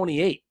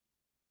 2028.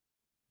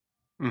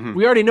 Mm-hmm.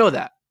 We already know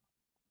that,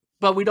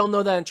 but we don't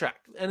know that in track.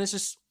 And it's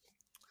just,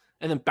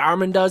 and then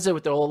Bowerman does it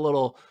with their whole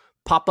little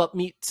pop-up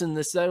meets and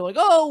this, they're like,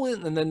 oh,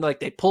 and then like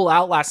they pull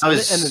out last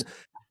minute and then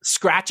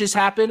scratches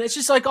happen. It's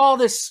just like all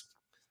this.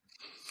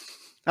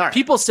 All right.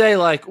 People say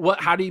like,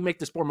 how do you make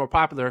the sport more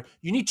popular?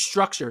 You need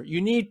structure.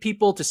 You need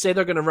people to say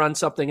they're going to run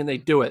something and they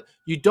do it.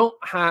 You don't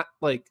have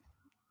like,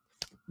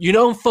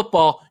 in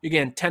football, you're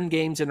getting 10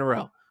 games in a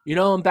row.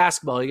 In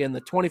basketball, you're getting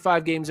the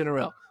 25 games in a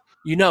row.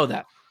 You know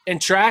that. In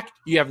track,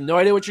 you have no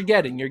idea what you're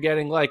getting. You're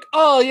getting like,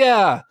 oh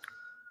yeah,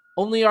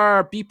 only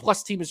our B+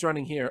 team is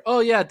running here. Oh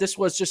yeah, this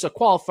was just a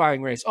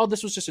qualifying race. Oh,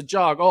 this was just a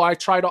jog. Oh,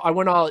 I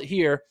went all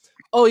here.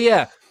 Oh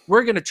yeah,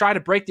 we're going to try to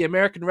break the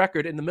American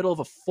record in the middle of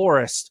a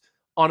forest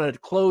on a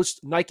closed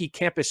Nike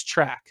campus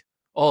track.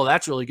 Oh,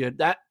 that's really good.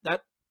 That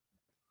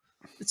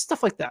it's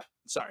stuff like that.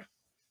 Sorry.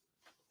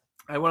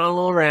 I went on a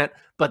little rant,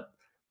 but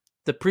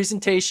the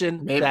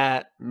presentation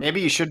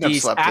maybe you shouldn't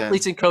have slept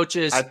athletes and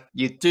coaches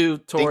do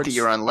towards think that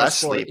you're on less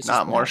sleep,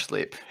 not more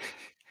sleep.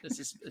 This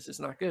is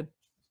not good.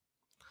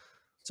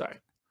 Sorry.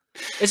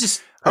 It's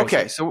just crazy.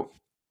 Okay. So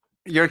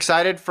you're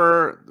excited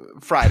for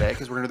Friday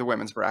because we're going to do the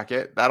women's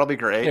bracket. That'll be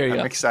great.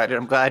 I'm excited.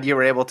 I'm glad you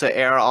were able to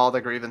air all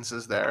the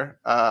grievances there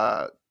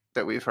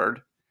that we've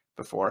heard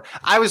before.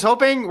 I was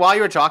hoping while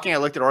you were talking, I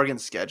looked at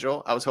Oregon's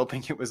schedule. I was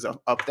hoping it was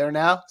up there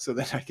now so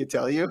that I could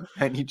tell you,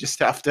 and you just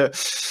have to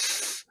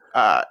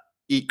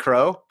eat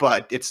crow,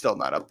 but it's still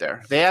not up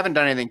there. They haven't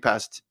done anything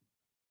past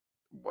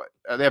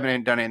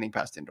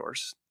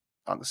indoors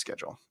on the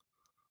schedule.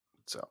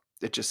 So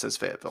it just says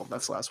Fayetteville.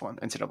 That's the last one.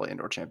 NCAA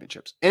Indoor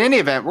Championships. In any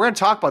event, we're going to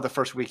talk about the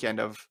first weekend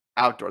of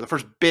outdoor, the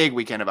first big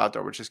weekend of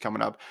outdoor, which is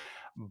coming up.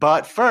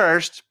 But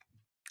first,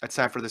 it's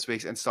time for this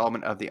week's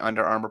installment of the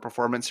Under Armour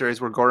Performance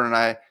Series, where Gordon and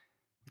I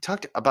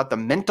talked about the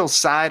mental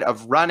side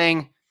of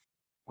running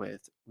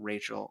with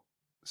Rachel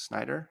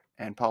Snyder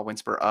and Paul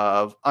Winsper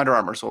of Under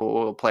Armour. So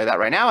we'll play that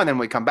right now, and then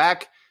when we come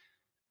back,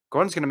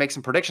 Gordon's going to make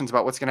some predictions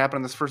about what's going to happen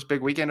on this first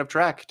big weekend of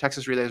track,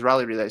 Texas Relays,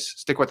 Raleigh Relays.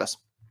 Stick with us.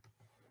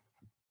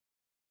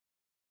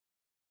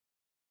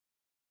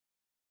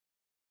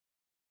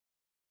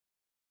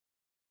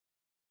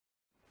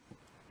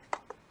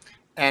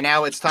 And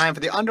now it's time for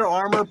the Under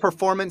Armour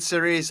Performance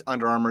Series.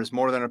 Under Armour is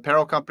more than an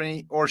apparel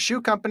company or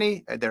shoe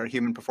company. They're a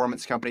human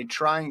performance company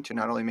trying to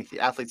not only make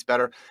the athletes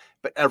better,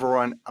 but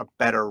everyone a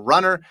better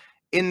runner.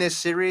 In this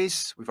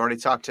series, we've already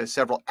talked to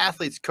several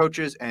athletes,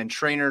 coaches, and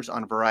trainers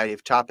on a variety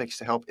of topics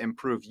to help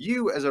improve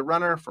you as a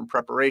runner, from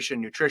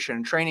preparation, nutrition,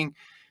 and training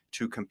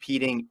to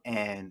competing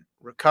and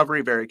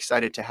recovery. Very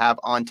excited to have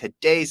on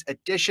today's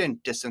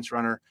edition distance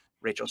runner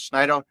Rachel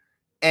Snyder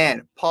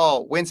and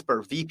Paul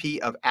Winsper,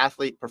 VP of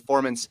Athlete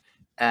Performance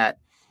at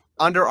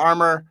Under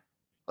Armour.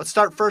 Let's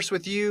start first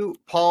with you,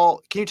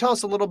 Paul. Can you tell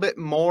us a little bit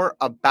more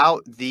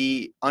about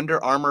the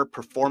Under Armour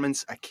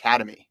Performance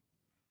Academy?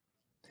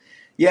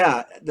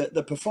 Yeah,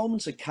 the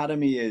Performance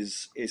Academy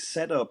is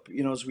set up,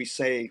 as we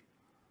say,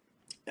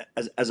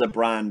 as a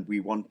brand,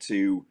 we want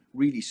to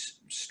really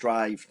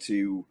strive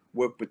to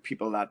work with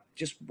people that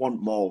just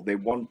want more.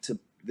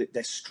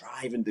 They're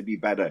striving to be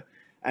better.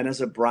 And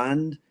as a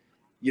brand,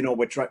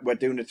 we're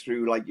doing it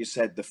through, like you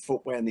said, the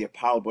footwear and the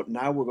apparel, but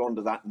now we're going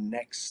to that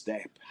next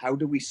step. How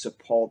do we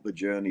support the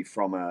journey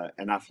from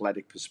an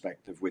athletic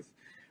perspective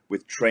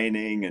with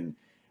training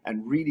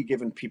and really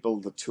giving people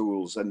the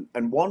tools?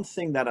 And one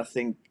thing that I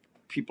think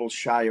people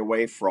shy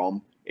away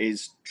from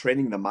is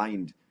training the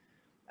mind.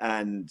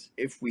 And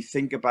if we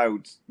think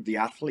about the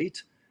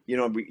athlete,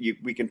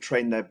 we can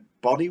train their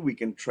body, we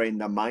can train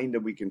their mind,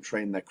 and we can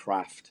train their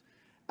craft.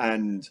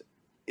 And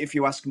if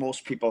you ask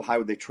most people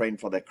how they train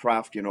for their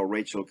craft,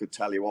 Rachel could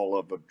tell you all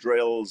of her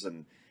drills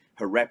and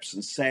her reps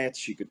and sets.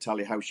 She could tell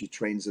you how she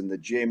trains in the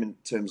gym in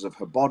terms of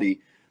her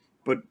body.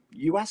 But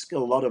you ask a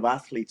lot of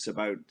athletes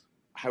about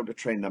how to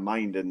train their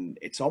mind, and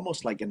it's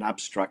almost like an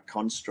abstract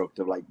construct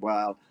of like,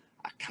 well,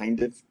 I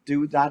kind of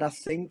do that, I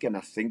think, and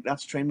I think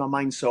that's trained my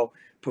mind. So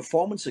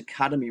Performance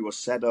Academy was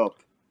set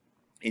up,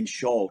 in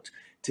short,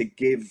 to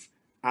give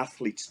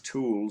athletes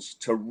tools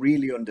to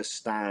really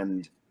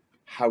understand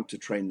how to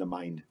train the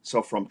mind.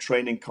 So from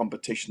training,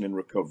 competition, and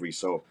recovery.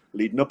 So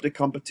leading up to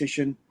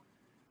competition,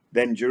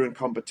 then during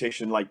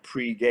competition, like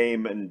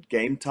pre-game and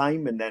game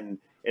time, and then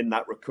in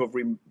that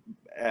recovery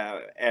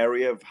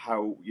area of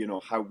how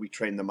we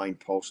train the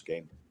mind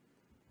post-game.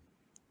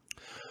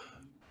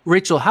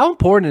 Rachel, how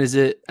important is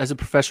it as a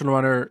professional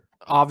runner,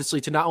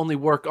 obviously, to not only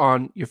work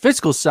on your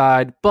physical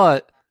side,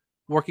 but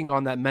working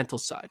on that mental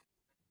side?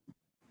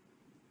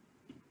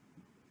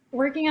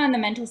 Working on the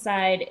mental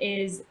side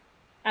is,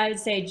 I would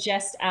say,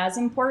 just as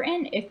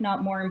important, if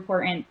not more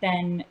important,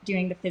 than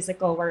doing the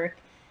physical work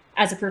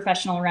as a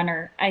professional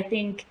runner. I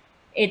think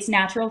it's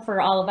natural for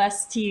all of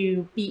us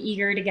to be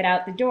eager to get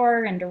out the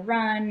door and to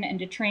run and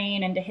to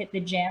train and to hit the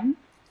gym.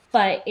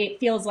 But it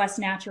feels less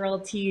natural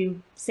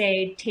to,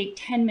 say, take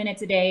 10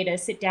 minutes a day to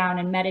sit down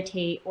and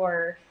meditate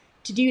or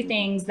to do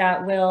things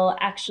that will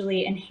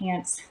actually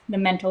enhance the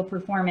mental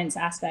performance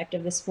aspect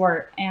of the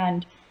sport.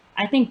 And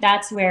I think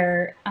that's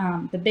where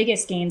the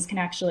biggest gains can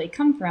actually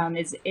come from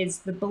is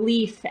the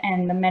belief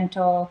and the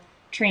mental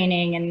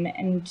training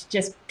and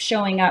just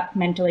showing up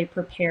mentally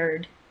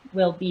prepared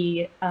will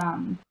be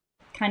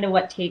kind of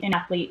what take an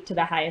athlete to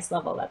the highest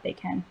level that they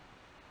can.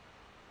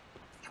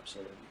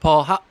 Absolutely.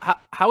 Paul,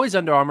 how is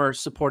Under Armour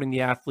supporting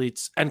the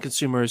athletes and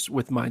consumers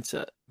with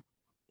mindset,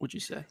 would you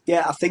say?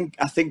 Yeah, I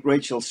think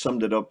Rachel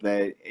summed it up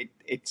there.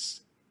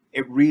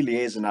 It really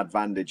is an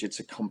advantage. It's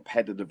a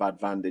competitive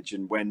advantage,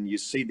 and when you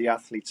see the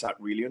athletes that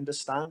really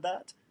understand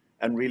that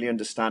and really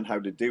understand how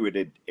to do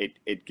it,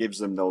 it gives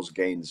them those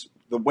gains.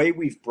 The way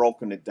we've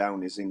broken it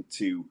down is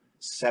into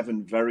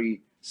 7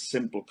 very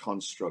simple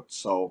constructs.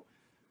 So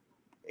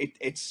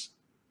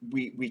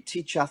we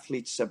teach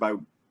athletes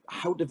about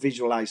how to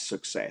visualize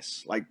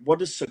success. Like, what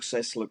does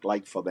success look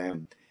like for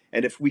them?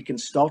 And if we can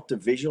start to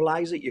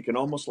visualize it, you can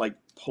almost like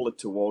pull it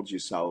towards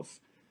yourself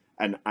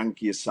and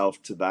anchor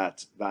yourself to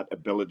that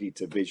ability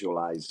to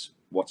visualize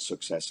what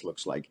success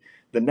looks like.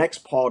 The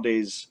next part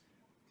is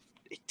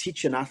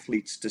teaching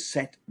athletes to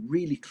set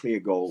really clear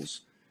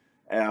goals.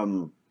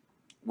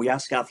 We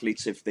ask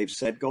athletes if they've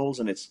set goals,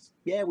 and it's,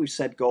 yeah, we've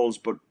set goals,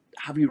 but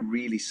have you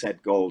really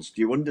set goals?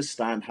 Do you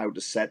understand how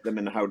to set them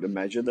and how to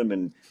measure them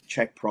and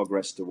check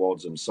progress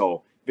towards them?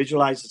 So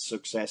visualize the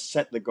success,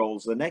 set the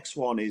goals. The next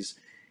one is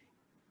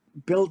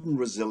building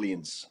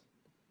resilience.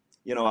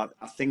 You know,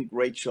 I think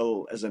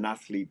Rachel, as an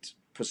athlete,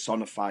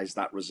 personifies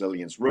that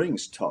resilience.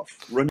 Running's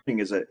tough. Running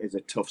is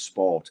a tough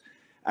sport,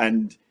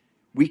 and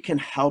we can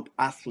help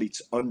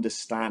athletes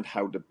understand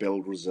how to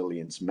build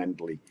resilience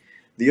mentally.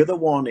 The other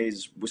one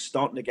is we're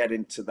starting to get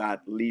into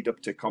that lead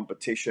up to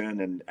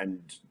competition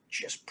and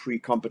just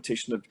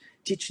pre-competition of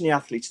teaching the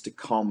athletes to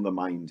calm the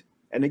mind.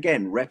 And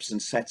again, reps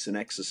and sets and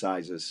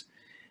exercises.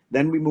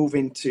 Then we move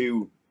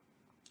into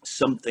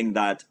something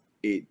that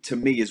to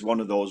me is one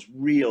of those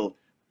real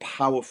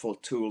powerful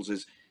tools,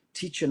 is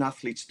teaching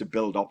athletes to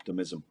build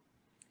optimism.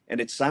 And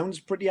it sounds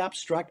pretty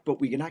abstract,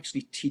 but we can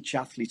actually teach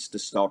athletes to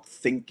start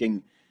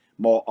thinking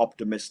more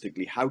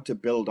optimistically, how to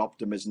build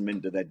optimism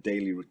into their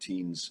daily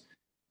routines.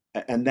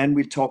 And then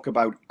we talk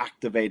about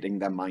activating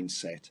their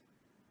mindset.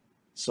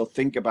 So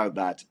think about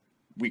that.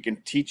 We can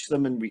teach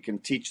them and we can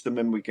teach them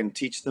and we can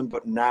teach them,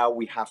 but now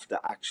we have to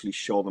actually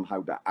show them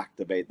how to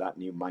activate that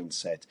new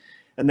mindset.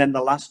 And then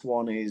the last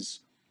one is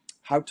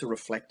how to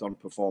reflect on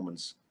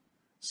performance.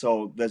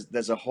 So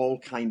there's a whole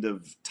kind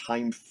of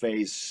time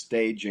phase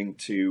staging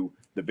to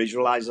the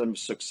visualizing of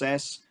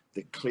success,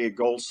 the clear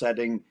goal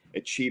setting,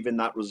 achieving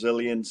that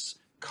resilience,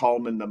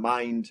 calming the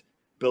mind,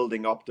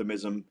 building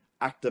optimism,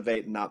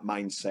 activating that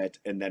mindset,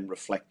 and then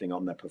reflecting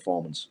on their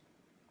performance.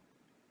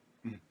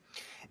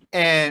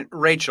 And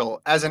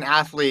Rachel, as an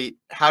athlete,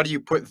 how do you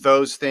put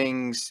those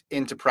things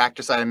into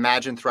practice? I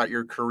imagine throughout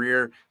your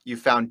career, you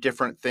found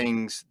different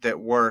things that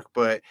work,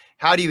 but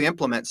how do you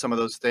implement some of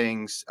those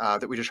things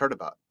that we just heard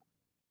about?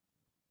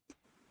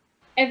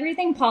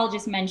 Everything Paul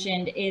just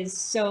mentioned is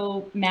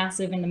so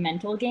massive in the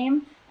mental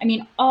game. I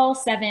mean, all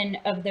 7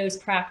 of those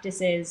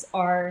practices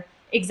are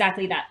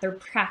exactly that. They're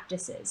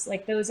practices.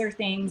 Like, those are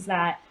things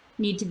that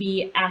need to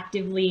be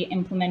actively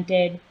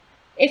implemented,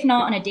 if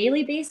not on a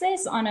daily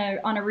basis, on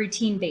a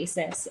routine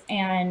basis.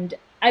 And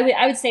I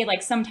would say,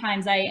 like,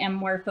 sometimes I am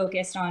more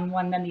focused on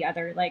one than the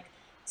other. Like,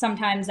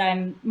 sometimes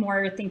I'm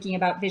more thinking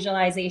about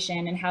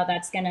visualization and how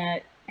that's going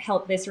to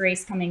help this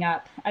race coming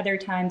up. Other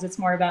times it's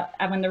more about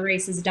when the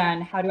race is done,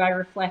 how do I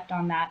reflect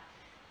on that?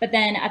 But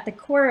then at the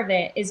core of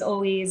it is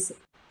always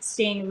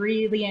staying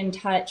really in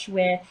touch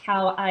with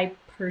how I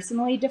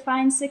personally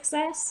define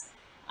success.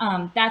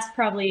 That's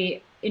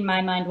probably, in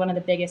my mind, one of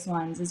the biggest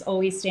ones, is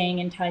always staying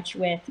in touch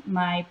with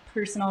my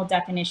personal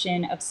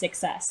definition of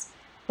success,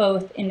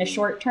 both in the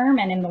short term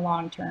and in the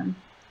long term.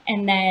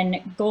 And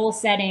then goal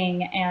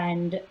setting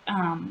and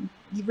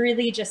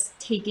really just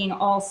taking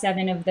all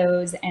 7 of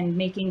those and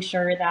making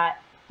sure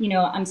that, you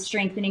know, I'm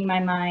strengthening my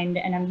mind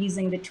and I'm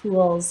using the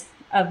tools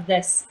of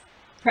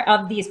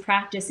these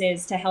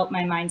practices to help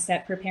my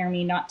mindset prepare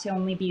me not to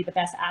only be the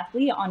best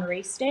athlete on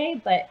race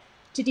day, but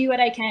to do what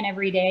I can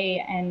every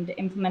day and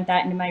implement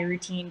that into my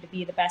routine to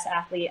be the best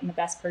athlete and the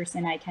best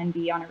person I can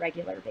be on a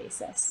regular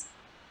basis.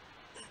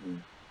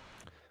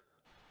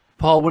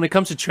 Paul, when it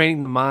comes to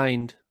training the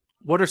mind,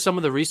 what are some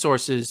of the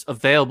resources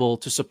available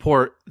to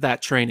support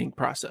that training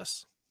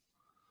process?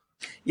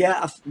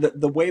 Yeah,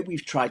 the way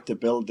we've tried to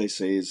build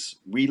this is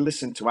we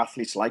listen to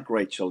athletes like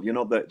Rachel, you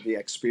know, the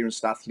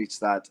experienced athletes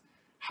that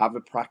have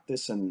a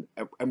practice and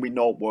we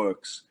know it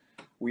works.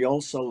 We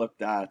also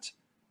looked at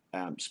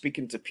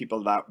speaking to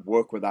people that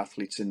work with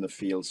athletes in the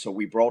field. So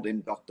we brought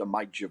in Dr.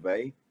 Mike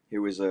Gervais.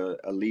 who is a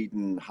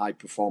leading high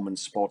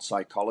performance sports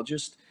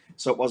psychologist.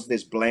 So it was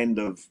this blend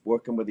of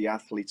working with the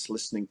athletes,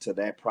 listening to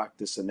their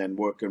practice, and then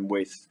working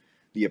with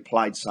the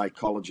applied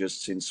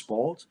psychologists in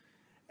sport.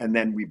 And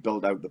then we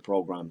build out the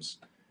programs.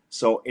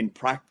 So in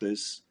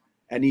practice,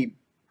 any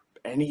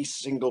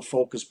single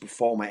focused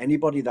performer,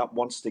 anybody that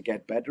wants to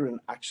get better and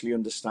actually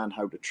understand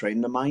how to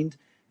train the mind,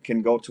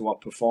 can go to our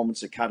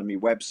Performance Academy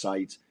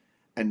website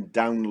and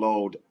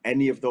download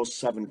any of those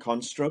 7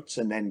 constructs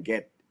and then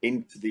get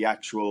into the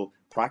actual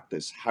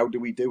practice. How do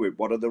we do it?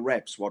 What are the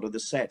reps? What are the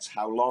sets?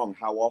 How long?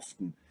 How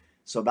often?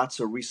 So that's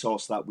a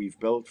resource that we've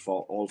built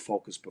for all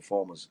focused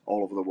performers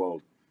all over the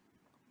world.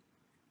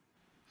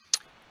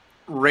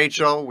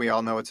 Rachel, we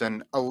all know it's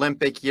an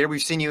Olympic year.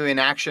 We've seen you in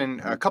action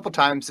a couple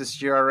times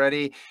this year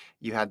already.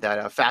 You had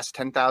that fast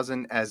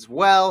 10,000 as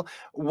well.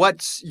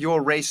 What's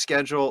your race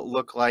schedule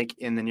look like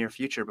in the near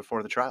future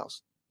before the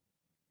trials?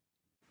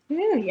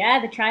 Ooh, yeah,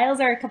 the trials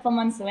are a couple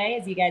months away,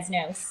 as you guys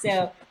know.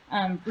 So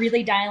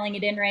really dialing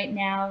it in right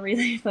now,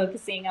 really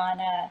focusing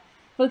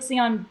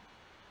on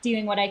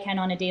doing what I can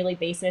on a daily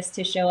basis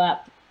to show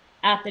up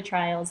at the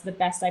trials the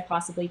best I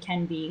possibly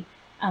can be.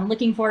 I'm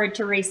looking forward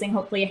to racing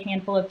hopefully a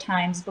handful of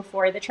times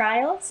before the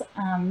trials.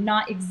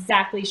 Not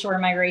exactly sure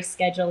my race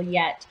schedule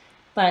yet,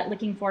 but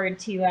looking forward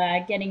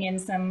to getting in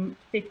some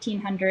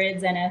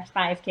 1500s and a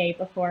 5K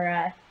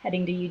before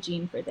heading to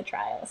Eugene for the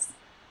trials.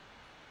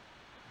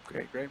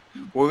 Great.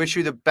 We wish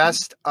you the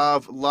best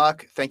of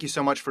luck. Thank you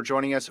so much for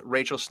joining us,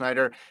 Rachel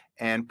Snyder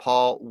and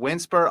Paul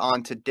Winsper,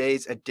 on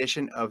today's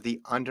edition of the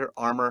Under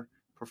Armour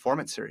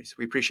Performance Series.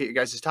 We appreciate you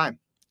guys' time.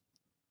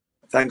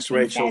 Thanks,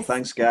 Rachel.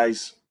 Thanks,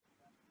 guys.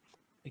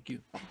 Thank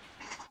you.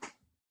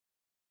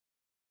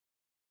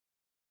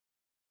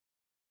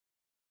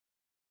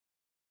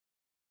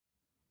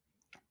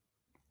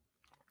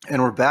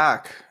 And we're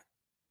back.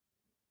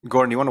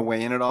 Gordon, do you want to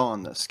weigh in at all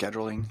on the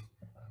scheduling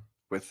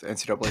with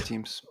NCAA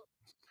teams?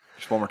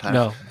 Just one more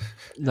time.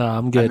 No,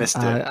 I'm good. I missed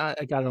it.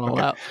 I got it all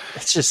out.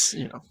 It's just,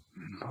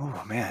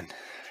 Oh, man.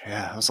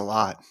 Yeah, that was a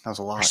lot.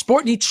 Our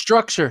sport needs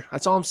structure.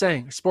 That's all I'm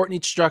saying. Our sport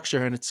needs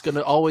structure, and it's going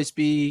to always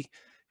be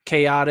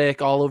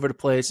chaotic all over the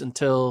place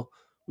until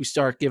we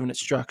start giving it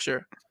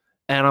structure.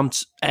 And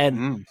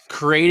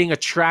creating a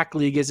track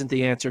league isn't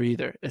the answer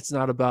either. It's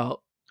not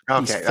about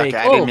these fake,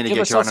 I didn't mean to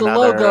get you on a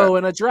logo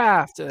and a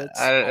draft. Stop.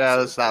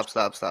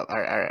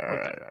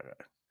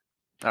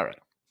 All right.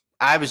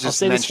 I was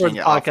just mentioning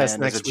it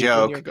podcast as a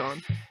joke.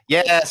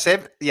 Yeah,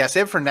 save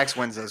it for next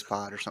Wednesday's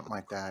pod or something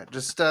like that.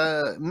 Just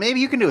maybe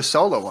you can do a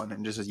solo one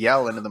and just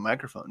yell into the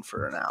microphone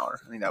for an hour.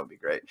 I think that would be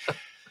great.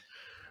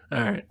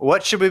 All right.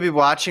 What should we be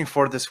watching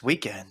for this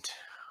weekend?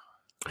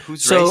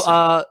 Who's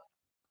racing?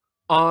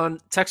 On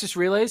Texas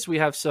Relays, we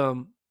have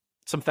some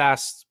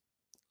fast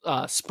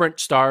sprint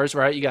stars,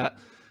 right? You got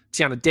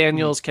Tiana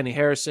Daniels, Kenny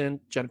Harrison,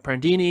 Jenna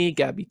Prandini,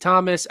 Gabby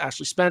Thomas,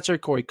 Ashley Spencer,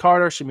 Corey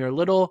Carter, Shamir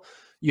Little.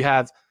 You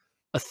have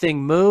a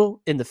Thing Moo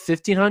in the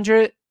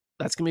 1500.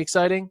 That's going to be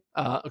exciting.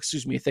 A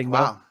Thing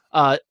Moo.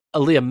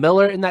 Aaliyah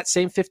Miller in that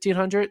same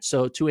 1500.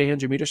 So 2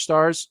 800-meter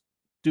stars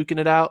duking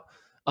it out.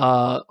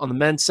 On the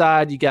men's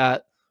side, you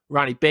got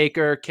Ronnie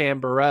Baker, Cam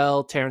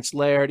Burrell, Terrence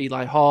Laird,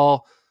 Eli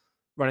Hall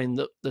running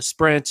the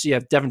sprints. You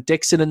have Devin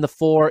Dixon in the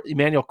 4,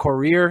 Emmanuel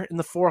Corrier in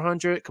the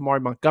 400,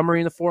 Kamari Montgomery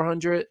in the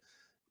 400.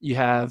 You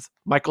have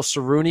Michael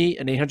Cerrone,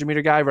 an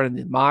 800-meter guy, running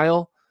the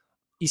mile.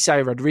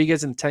 Isai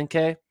Rodriguez in the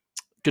 10K.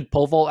 Good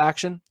pole vault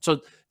action. So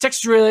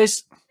Texas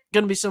Relays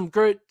going to be some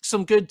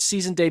good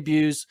season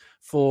debuts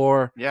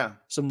for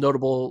some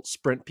notable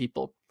sprint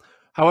people.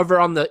 However,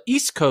 on the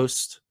East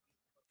Coast,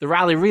 the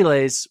Rally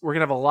Relays, we're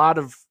going to have a lot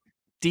of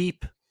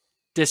deep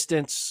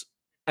distance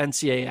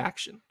NCAA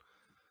action.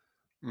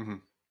 Mm-hmm.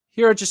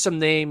 Here are just some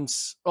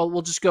names. Oh,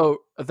 we'll just go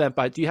event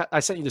by.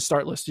 I sent you the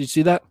start list. Did you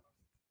see that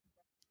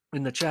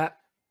in the chat?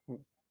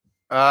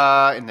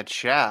 In the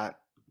chat.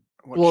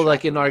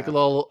 Like in our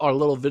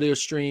little video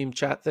stream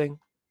chat thing.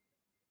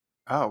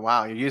 Oh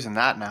wow, you're using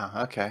that now.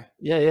 Okay.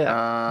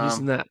 Yeah.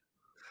 Using that.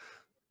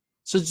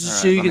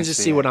 So you can just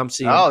see what I'm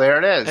seeing. Oh, there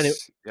it is. Anyway,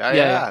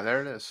 yeah,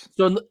 there it is.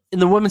 So in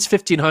the women's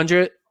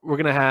 1500, we're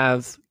gonna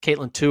have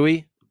Caitlin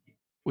Toohey,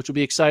 which will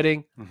be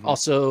exciting. Mm-hmm.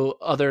 Also,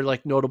 other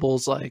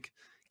notables like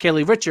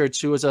Kaylee Richards,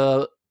 who was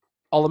a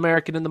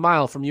All-American in the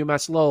mile from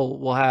UMass Lowell.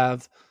 We'll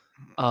have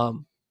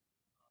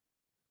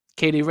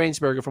Katie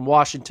Rainsberger from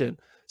Washington.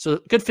 So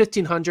good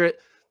 1500.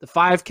 The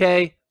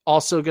 5K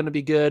also going to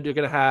be good. You're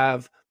going to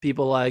have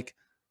people like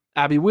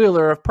Abby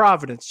Wheeler of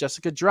Providence,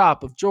 Jessica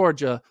Drop of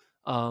Georgia.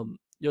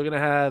 You're going to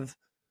have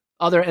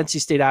other NC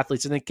State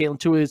athletes. I think Caitlin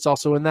Toohey is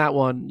also in that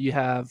one. You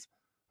have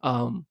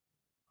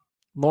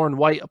Lauren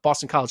White of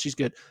Boston College. She's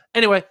good.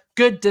 Anyway,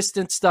 good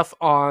distance stuff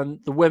on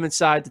the women's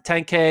side. The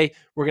 10K,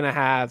 we're going to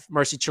have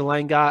Mercy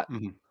Chilangat,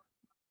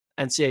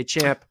 NCAA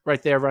champ,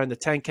 right there running the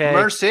 10K.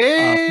 Mercy!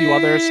 A few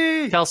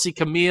others. Kelsey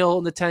Camille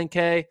in the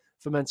 10K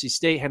from NC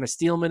State. Hannah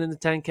Steelman in the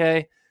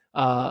 10K.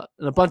 And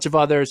a bunch of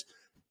others.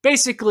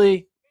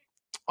 Basically,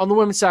 on the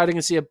women's side, you're going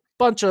to see a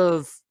bunch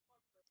of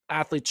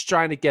athletes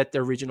trying to get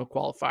their regional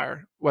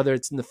qualifier, whether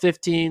it's in the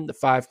 15, the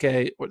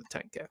 5K, or the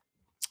 10K.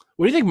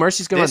 What do you think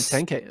Mercy's going This-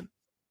 on 10K in?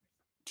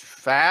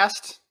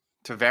 Fast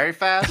to very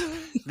fast.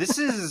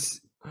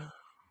 This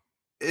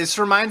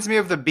reminds me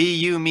of the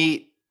BU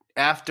meet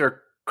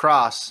after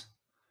cross,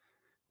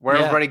 where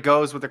everybody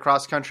goes with the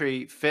cross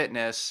country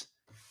fitness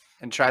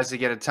and tries to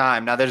get a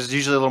time. Now there's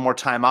usually a little more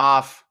time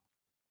off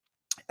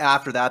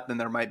after that than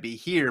there might be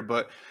here,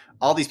 but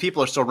all these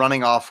people are still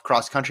running off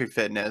cross country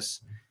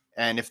fitness.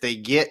 And if they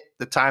get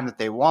the time that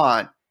they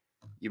want,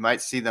 you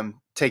might see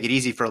them take it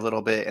easy for a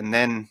little bit and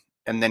then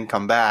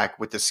come back.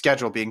 With the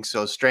schedule being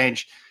so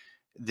strange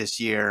this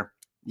year,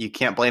 you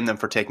can't blame them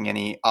for taking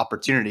any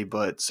opportunity.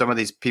 But some of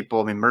these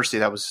people, I mean, Mercy,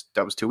 that was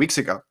 2 weeks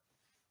ago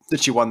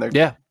that she won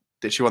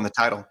the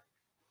title.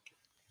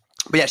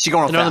 But yeah, she's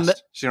going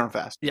fast. She's going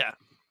fast. Yeah.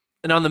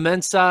 And on the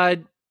men's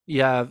side,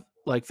 you have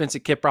like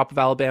Vincent Kiprop of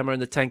Alabama in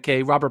the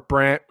 10K. Robert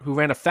Brandt, who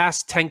ran a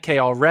fast 10K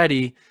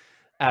already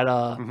at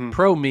a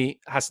pro meet,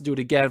 has to do it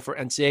again for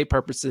NCAA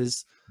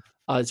purposes.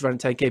 Is running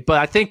 10K. But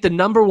I think the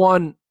number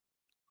one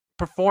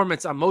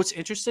performance I'm most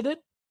interested in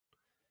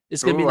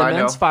is going to be the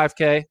men's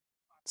 5K.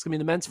 It's going to be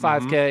the men's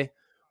 5K.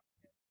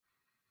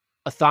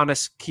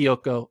 Athanas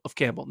Kyoko of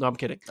Campbell. No, I'm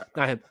kidding.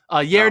 Not him.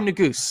 Yair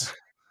Naguse.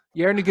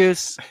 Yair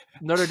Naguse,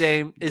 Notre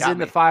Dame, is in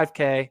the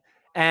 5K.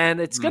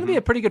 And it's going to be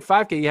a pretty good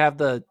 5K. You have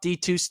the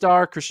D2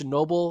 star, Christian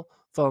Noble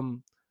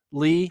from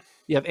Lee.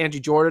 You have Andrew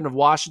Jordan of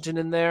Washington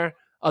in there.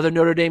 Other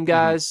Notre Dame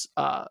guys.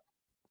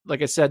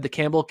 Like I said, the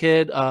Campbell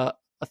kid,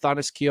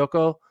 Athanas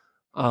Kyoko.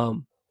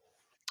 I'm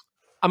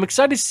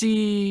excited to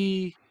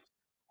see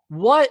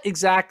what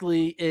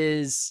exactly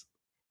is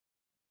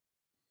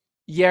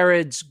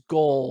Yared's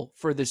goal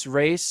for this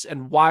race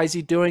and why is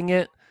he doing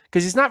it?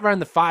 Because he's not running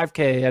the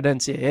 5K at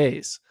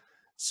NCAAs.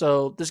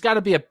 So there's got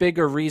to be a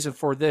bigger reason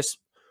for this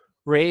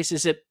race.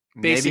 Is it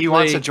basically... Maybe he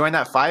wants to join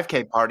that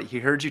 5K party. He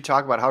heard you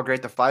talk about how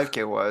great the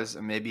 5K was,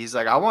 and maybe he's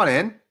like, I want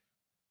in.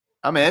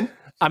 I'm in.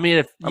 I mean,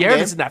 if Yared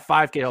is in that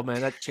 5K, oh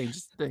man, that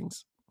changes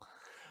things.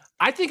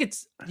 I think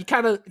it's,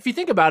 if you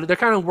think about it, they're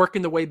kind of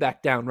working their way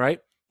back down, right?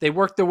 They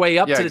work their way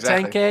up to the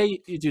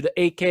 10K. You do the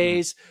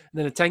 8Ks and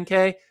then a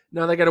 10K.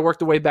 Now they got to work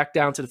their way back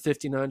down to the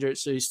 1500.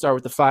 So you start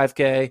with the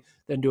 5K,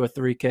 then do a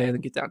 3K, and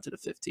then get down to the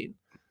 15.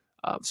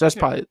 So that's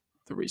probably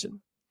the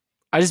reason.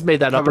 I just made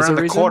that up as a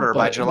reason. Quarter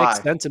by July. It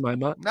makes sense in my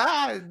mind.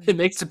 It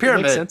makes a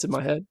pyramid. It makes sense in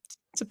my head.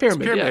 It's a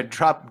pyramid. Yeah.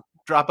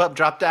 Drop up,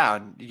 drop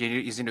down. He's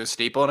going to do a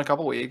steeple in a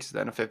couple weeks,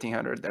 then a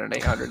 1500, then an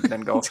 800, then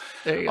go.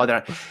 There you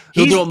go.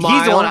 He's the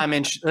one I'm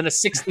interested in. Then a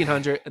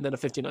 1600, and then a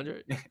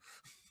 1500.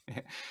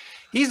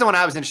 He's the one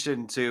I was interested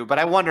in too, but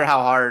I wonder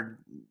how hard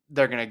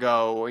they're going to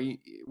go,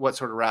 what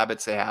sort of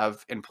rabbits they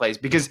have in place.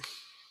 Because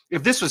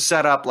if this was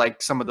set up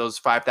like some of those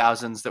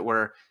 5,000s that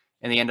were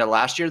in the end of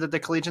last year that the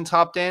collegians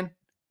hopped in,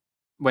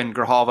 when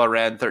Grijalva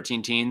ran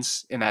 13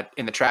 teens in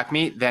the track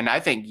meet, then I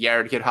think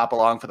Yared could hop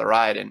along for the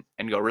ride and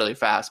go really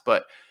fast.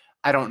 But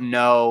I don't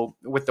know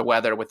with the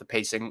weather, with the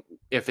pacing,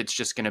 if it's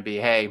just going to be,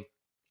 hey,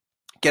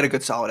 get a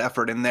good solid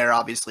effort in there.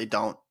 Obviously,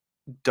 don't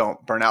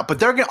burn out. But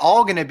they're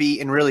all going to be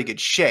in really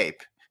good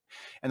shape,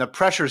 and the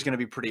pressure is going to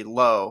be pretty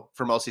low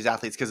for most of these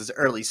athletes because it's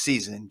early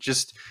season.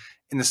 Just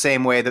in the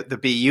same way that the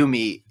BU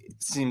meet,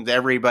 it seems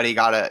everybody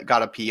got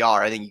a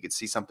PR. I think you could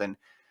see something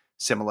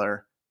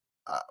similar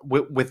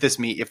with this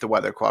meet if the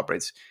weather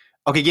cooperates.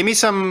 Okay, give me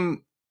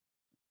some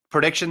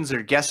predictions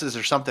or guesses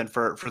or something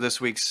for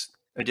this week's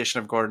edition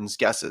of Gordon's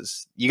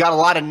Guesses. You got a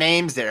lot of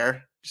names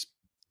there. Just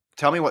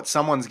tell me what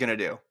someone's going to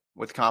do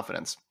with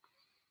confidence.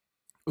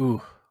 Ooh.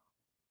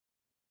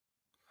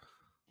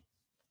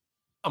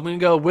 I'm going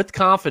to go with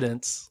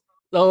confidence.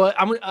 Though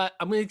I'm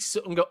going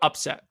to go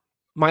upset.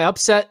 My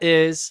upset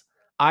is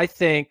I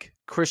think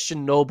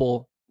Christian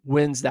Noble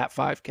wins that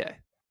 5K.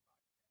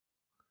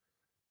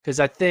 Because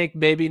I think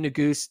maybe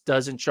Naguse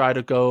doesn't try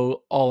to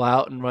go all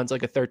out and runs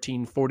like a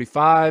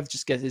 13:45,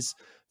 just get his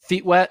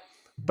feet wet.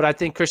 But I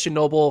think Christian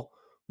Noble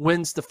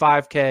wins the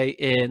 5K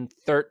in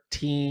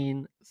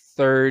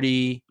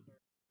 13:31.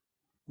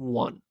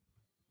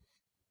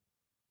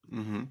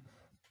 Mm-hmm.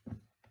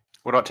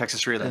 What about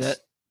Texas Relays?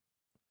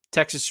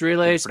 Texas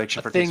Relays,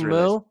 prediction for Texas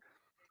Relays.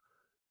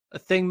 A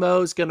thing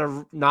Mo is going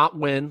to not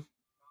win.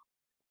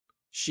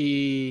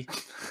 She...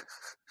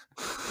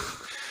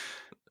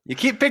 You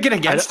keep picking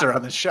against her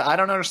on the show. I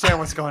don't understand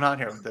what's going on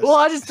here with this. Well,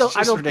 I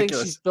don't think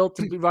she's built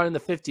to be running the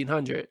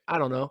 1500. I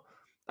don't know.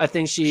 I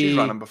think she's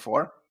run them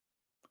before.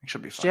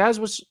 She'll be fine.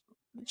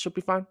 She'll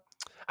be fine.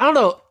 I don't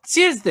know.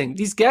 See, here's the thing.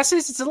 These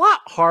guesses, it's a lot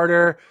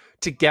harder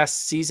to guess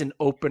season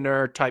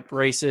opener type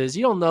races.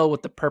 You don't know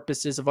what the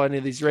purpose is of any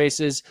of these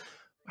races,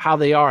 how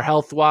they are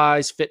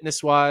health-wise,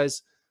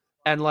 fitness-wise,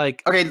 and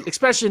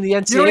especially in the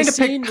NCAA you don't need to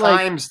scene. Pick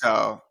times,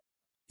 though.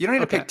 You don't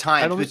need to pick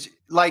times.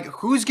 Like,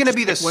 who's going to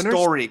be the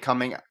story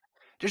coming?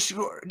 Just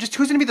who's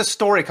going to be the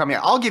story coming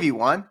out? I'll give you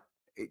one.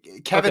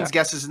 Kevin's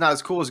guesses is not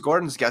as cool as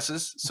Gordon's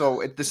guesses,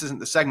 so this isn't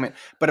the segment.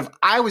 But if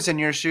I was in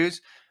your shoes,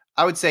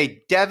 I would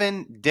say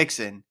Devin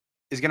Dixon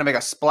is going to make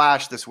a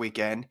splash this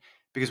weekend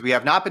because we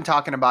have not been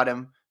talking about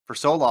him for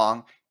so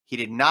long. He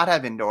did not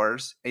have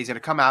indoors. He's going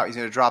to come out. He's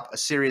going to drop a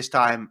serious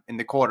time in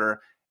the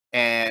quarter,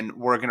 and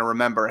we're going to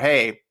remember,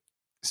 hey,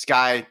 this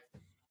guy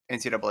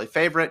NCAA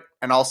favorite,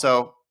 and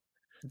also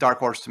dark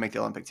horse to make the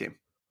Olympic team.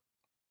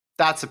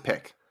 That's a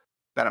pick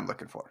that I'm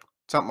looking for.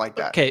 Something like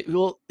that. Okay,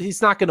 well,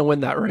 he's not going to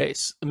win that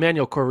race.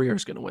 Emmanuel Correa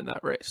is going to win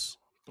that race.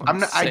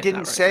 I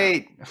didn't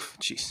say.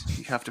 Jeez,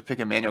 you have to pick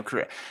Emmanuel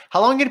Correa.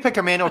 How long are you going to pick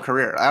Emmanuel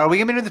Correa? Are we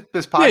going to be doing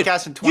this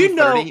podcast in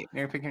 2030?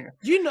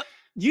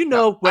 You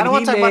know. I don't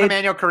want to talk about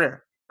Emmanuel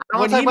Correa. I don't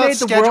want to talk about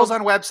schedules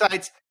on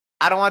websites.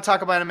 I don't want to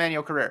talk about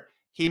Emmanuel Correa.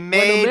 He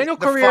made the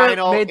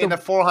final in the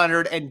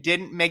 400 and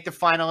didn't make the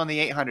final in the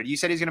 800. You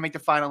said he's going to make the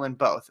final in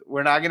both.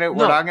 We're not going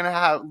to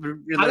have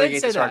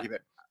litigate this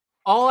argument.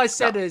 All I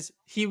said is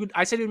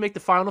I said he would make the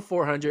final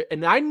 400,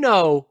 and I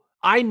know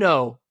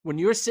when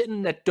you're sitting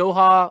in that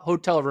Doha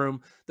hotel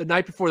room the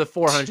night before the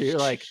 400, you're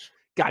like,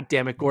 God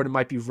damn it, Gordon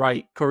might be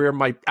right. Correa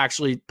might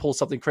actually pull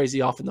something crazy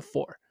off in the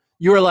 4.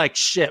 You were like,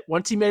 shit.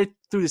 Once he made it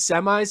through the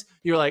semis,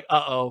 you're like,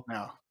 uh-oh.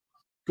 No.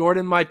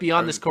 Gordon might be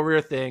on this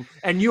career thing,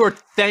 and you are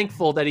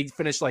thankful that he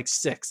finished like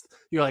 6th.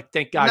 You're like,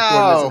 thank God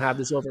Gordon doesn't have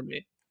this over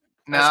me.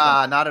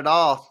 Nah, not at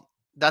all.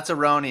 That's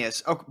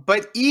erroneous. Okay,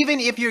 but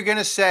even if you're going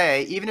to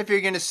say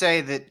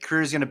that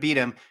Correa's going to beat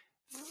him,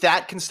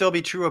 that can still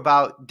be true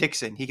about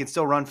Dixon. He can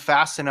still run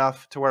fast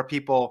enough to where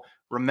people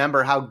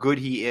remember how good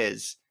he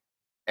is,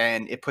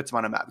 and it puts him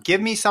on a map. Give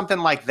me something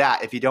like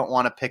that if you don't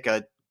want to pick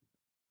a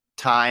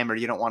time or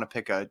you don't want to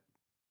pick a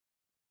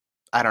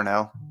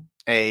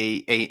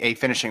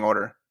finishing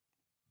order.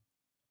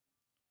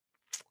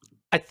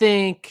 I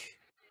think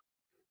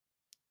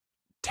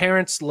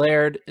Terrence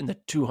Laird in the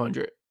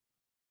 200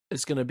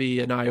 is going to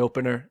be an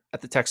eye-opener at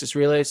the Texas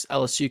Relays.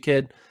 LSU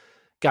kid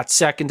got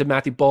second to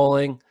Matthew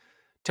Bowling.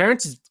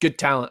 Terrence is good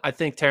talent. I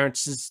think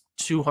Terrence's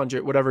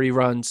 200, whatever he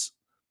runs,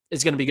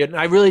 is going to be good.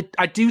 And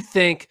I do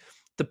think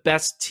the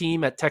best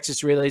team at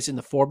Texas Relays in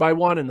the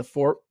 4x1 and the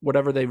 4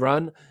 whatever they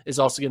run is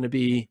also going to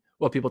be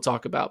what people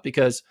talk about,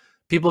 because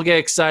people get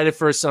excited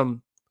for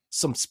some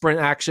sprint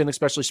action,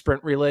 especially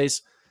sprint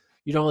relays.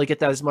 You don't really get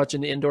that as much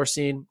in the indoor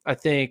scene. I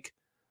think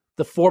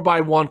the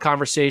 4x1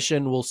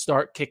 conversation will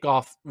kick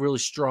off really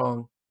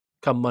strong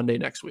come Monday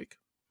next week.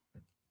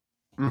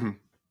 Mm-hmm.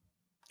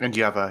 And do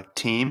you have a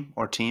team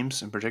or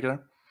teams in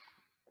particular?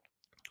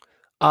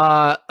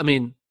 I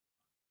think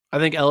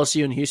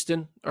LSU and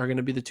Houston are going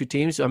to be the 2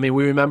 teams. I mean,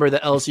 we remember the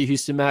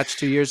LSU-Houston match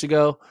 2 years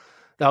ago.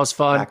 That was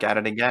fun. Back at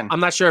it again. I'm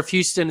not sure if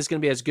Houston is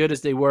going to be as good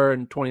as they were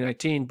in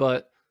 2019,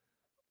 but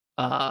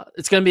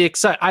it's going to be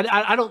exciting.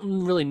 I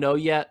don't really know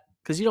yet,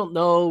 because you don't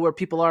know where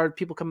people are.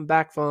 People coming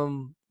back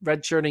from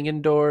redshirting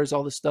indoors,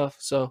 all this stuff.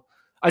 So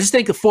I just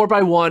think the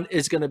 4x1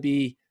 is going to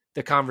be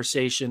the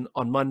conversation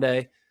on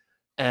Monday.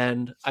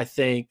 And I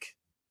think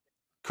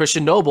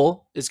Christian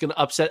Noble is going to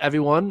upset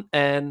everyone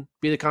and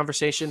be the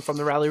conversation from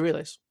the rally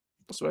relays.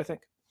 That's what I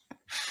think.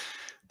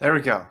 There we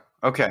go.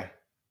 Okay.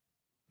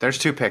 There's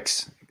 2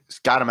 picks.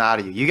 Got them out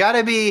of you. You got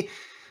to be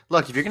 –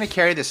 look, if you're going to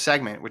carry this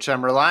segment, which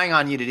I'm relying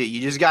on you to do,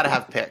 you just got to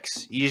have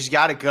picks. You just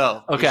got to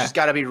go. Okay. You just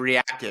got to be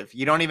reactive.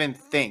 You don't even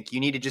think. You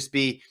need to just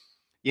be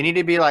 – you need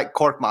to be like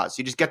Korkmaz.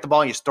 You just get the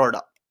ball and you store it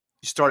up.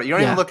 You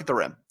don't even look at the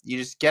rim. You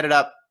just get it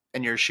up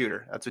and you're a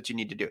shooter. That's what you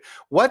need to do.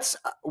 What's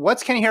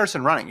Kenny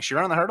Harrison running? Is she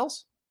running the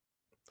hurdles?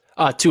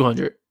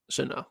 200.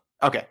 So no.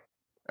 Okay.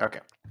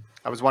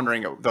 I was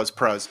wondering those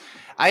pros.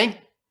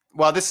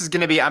 This is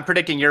going to be – I'm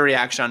predicting your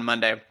reaction on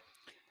Monday.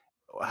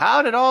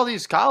 How did all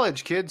these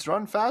college kids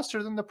run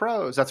faster than the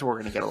pros? That's what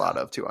we're going to get a lot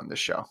of too on this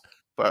show.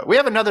 But we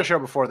have another show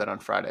before that on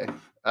Friday.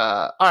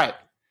 All right.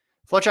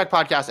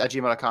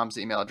 FloTrackPodcast@gmail.com is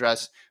the email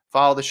address.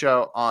 Follow the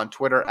show on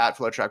Twitter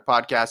 @FloTrack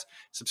Podcast.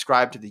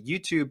 Subscribe to the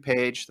YouTube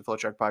page, the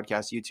FloTrack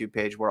Podcast YouTube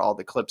page, where all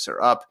the clips are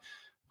up.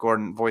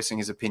 Gordon voicing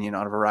his opinion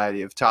on a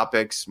variety of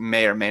topics,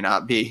 may or may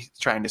not be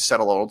trying to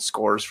settle old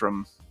scores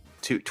from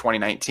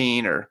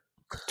 2019 or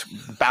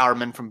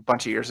Bowerman from a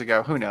bunch of years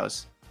ago. Who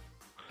knows?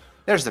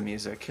 There's the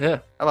music. Yeah.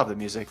 I love the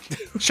music.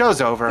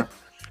 Show's over.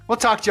 We'll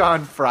talk to you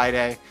on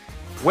Friday.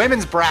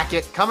 Women's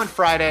bracket coming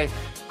Friday.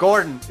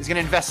 Gordon is going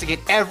to investigate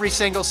every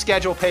single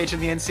schedule page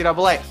in the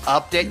NCAA.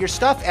 Update your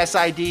stuff,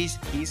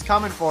 SIDs. He's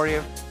coming for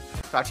you.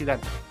 Talk to you then.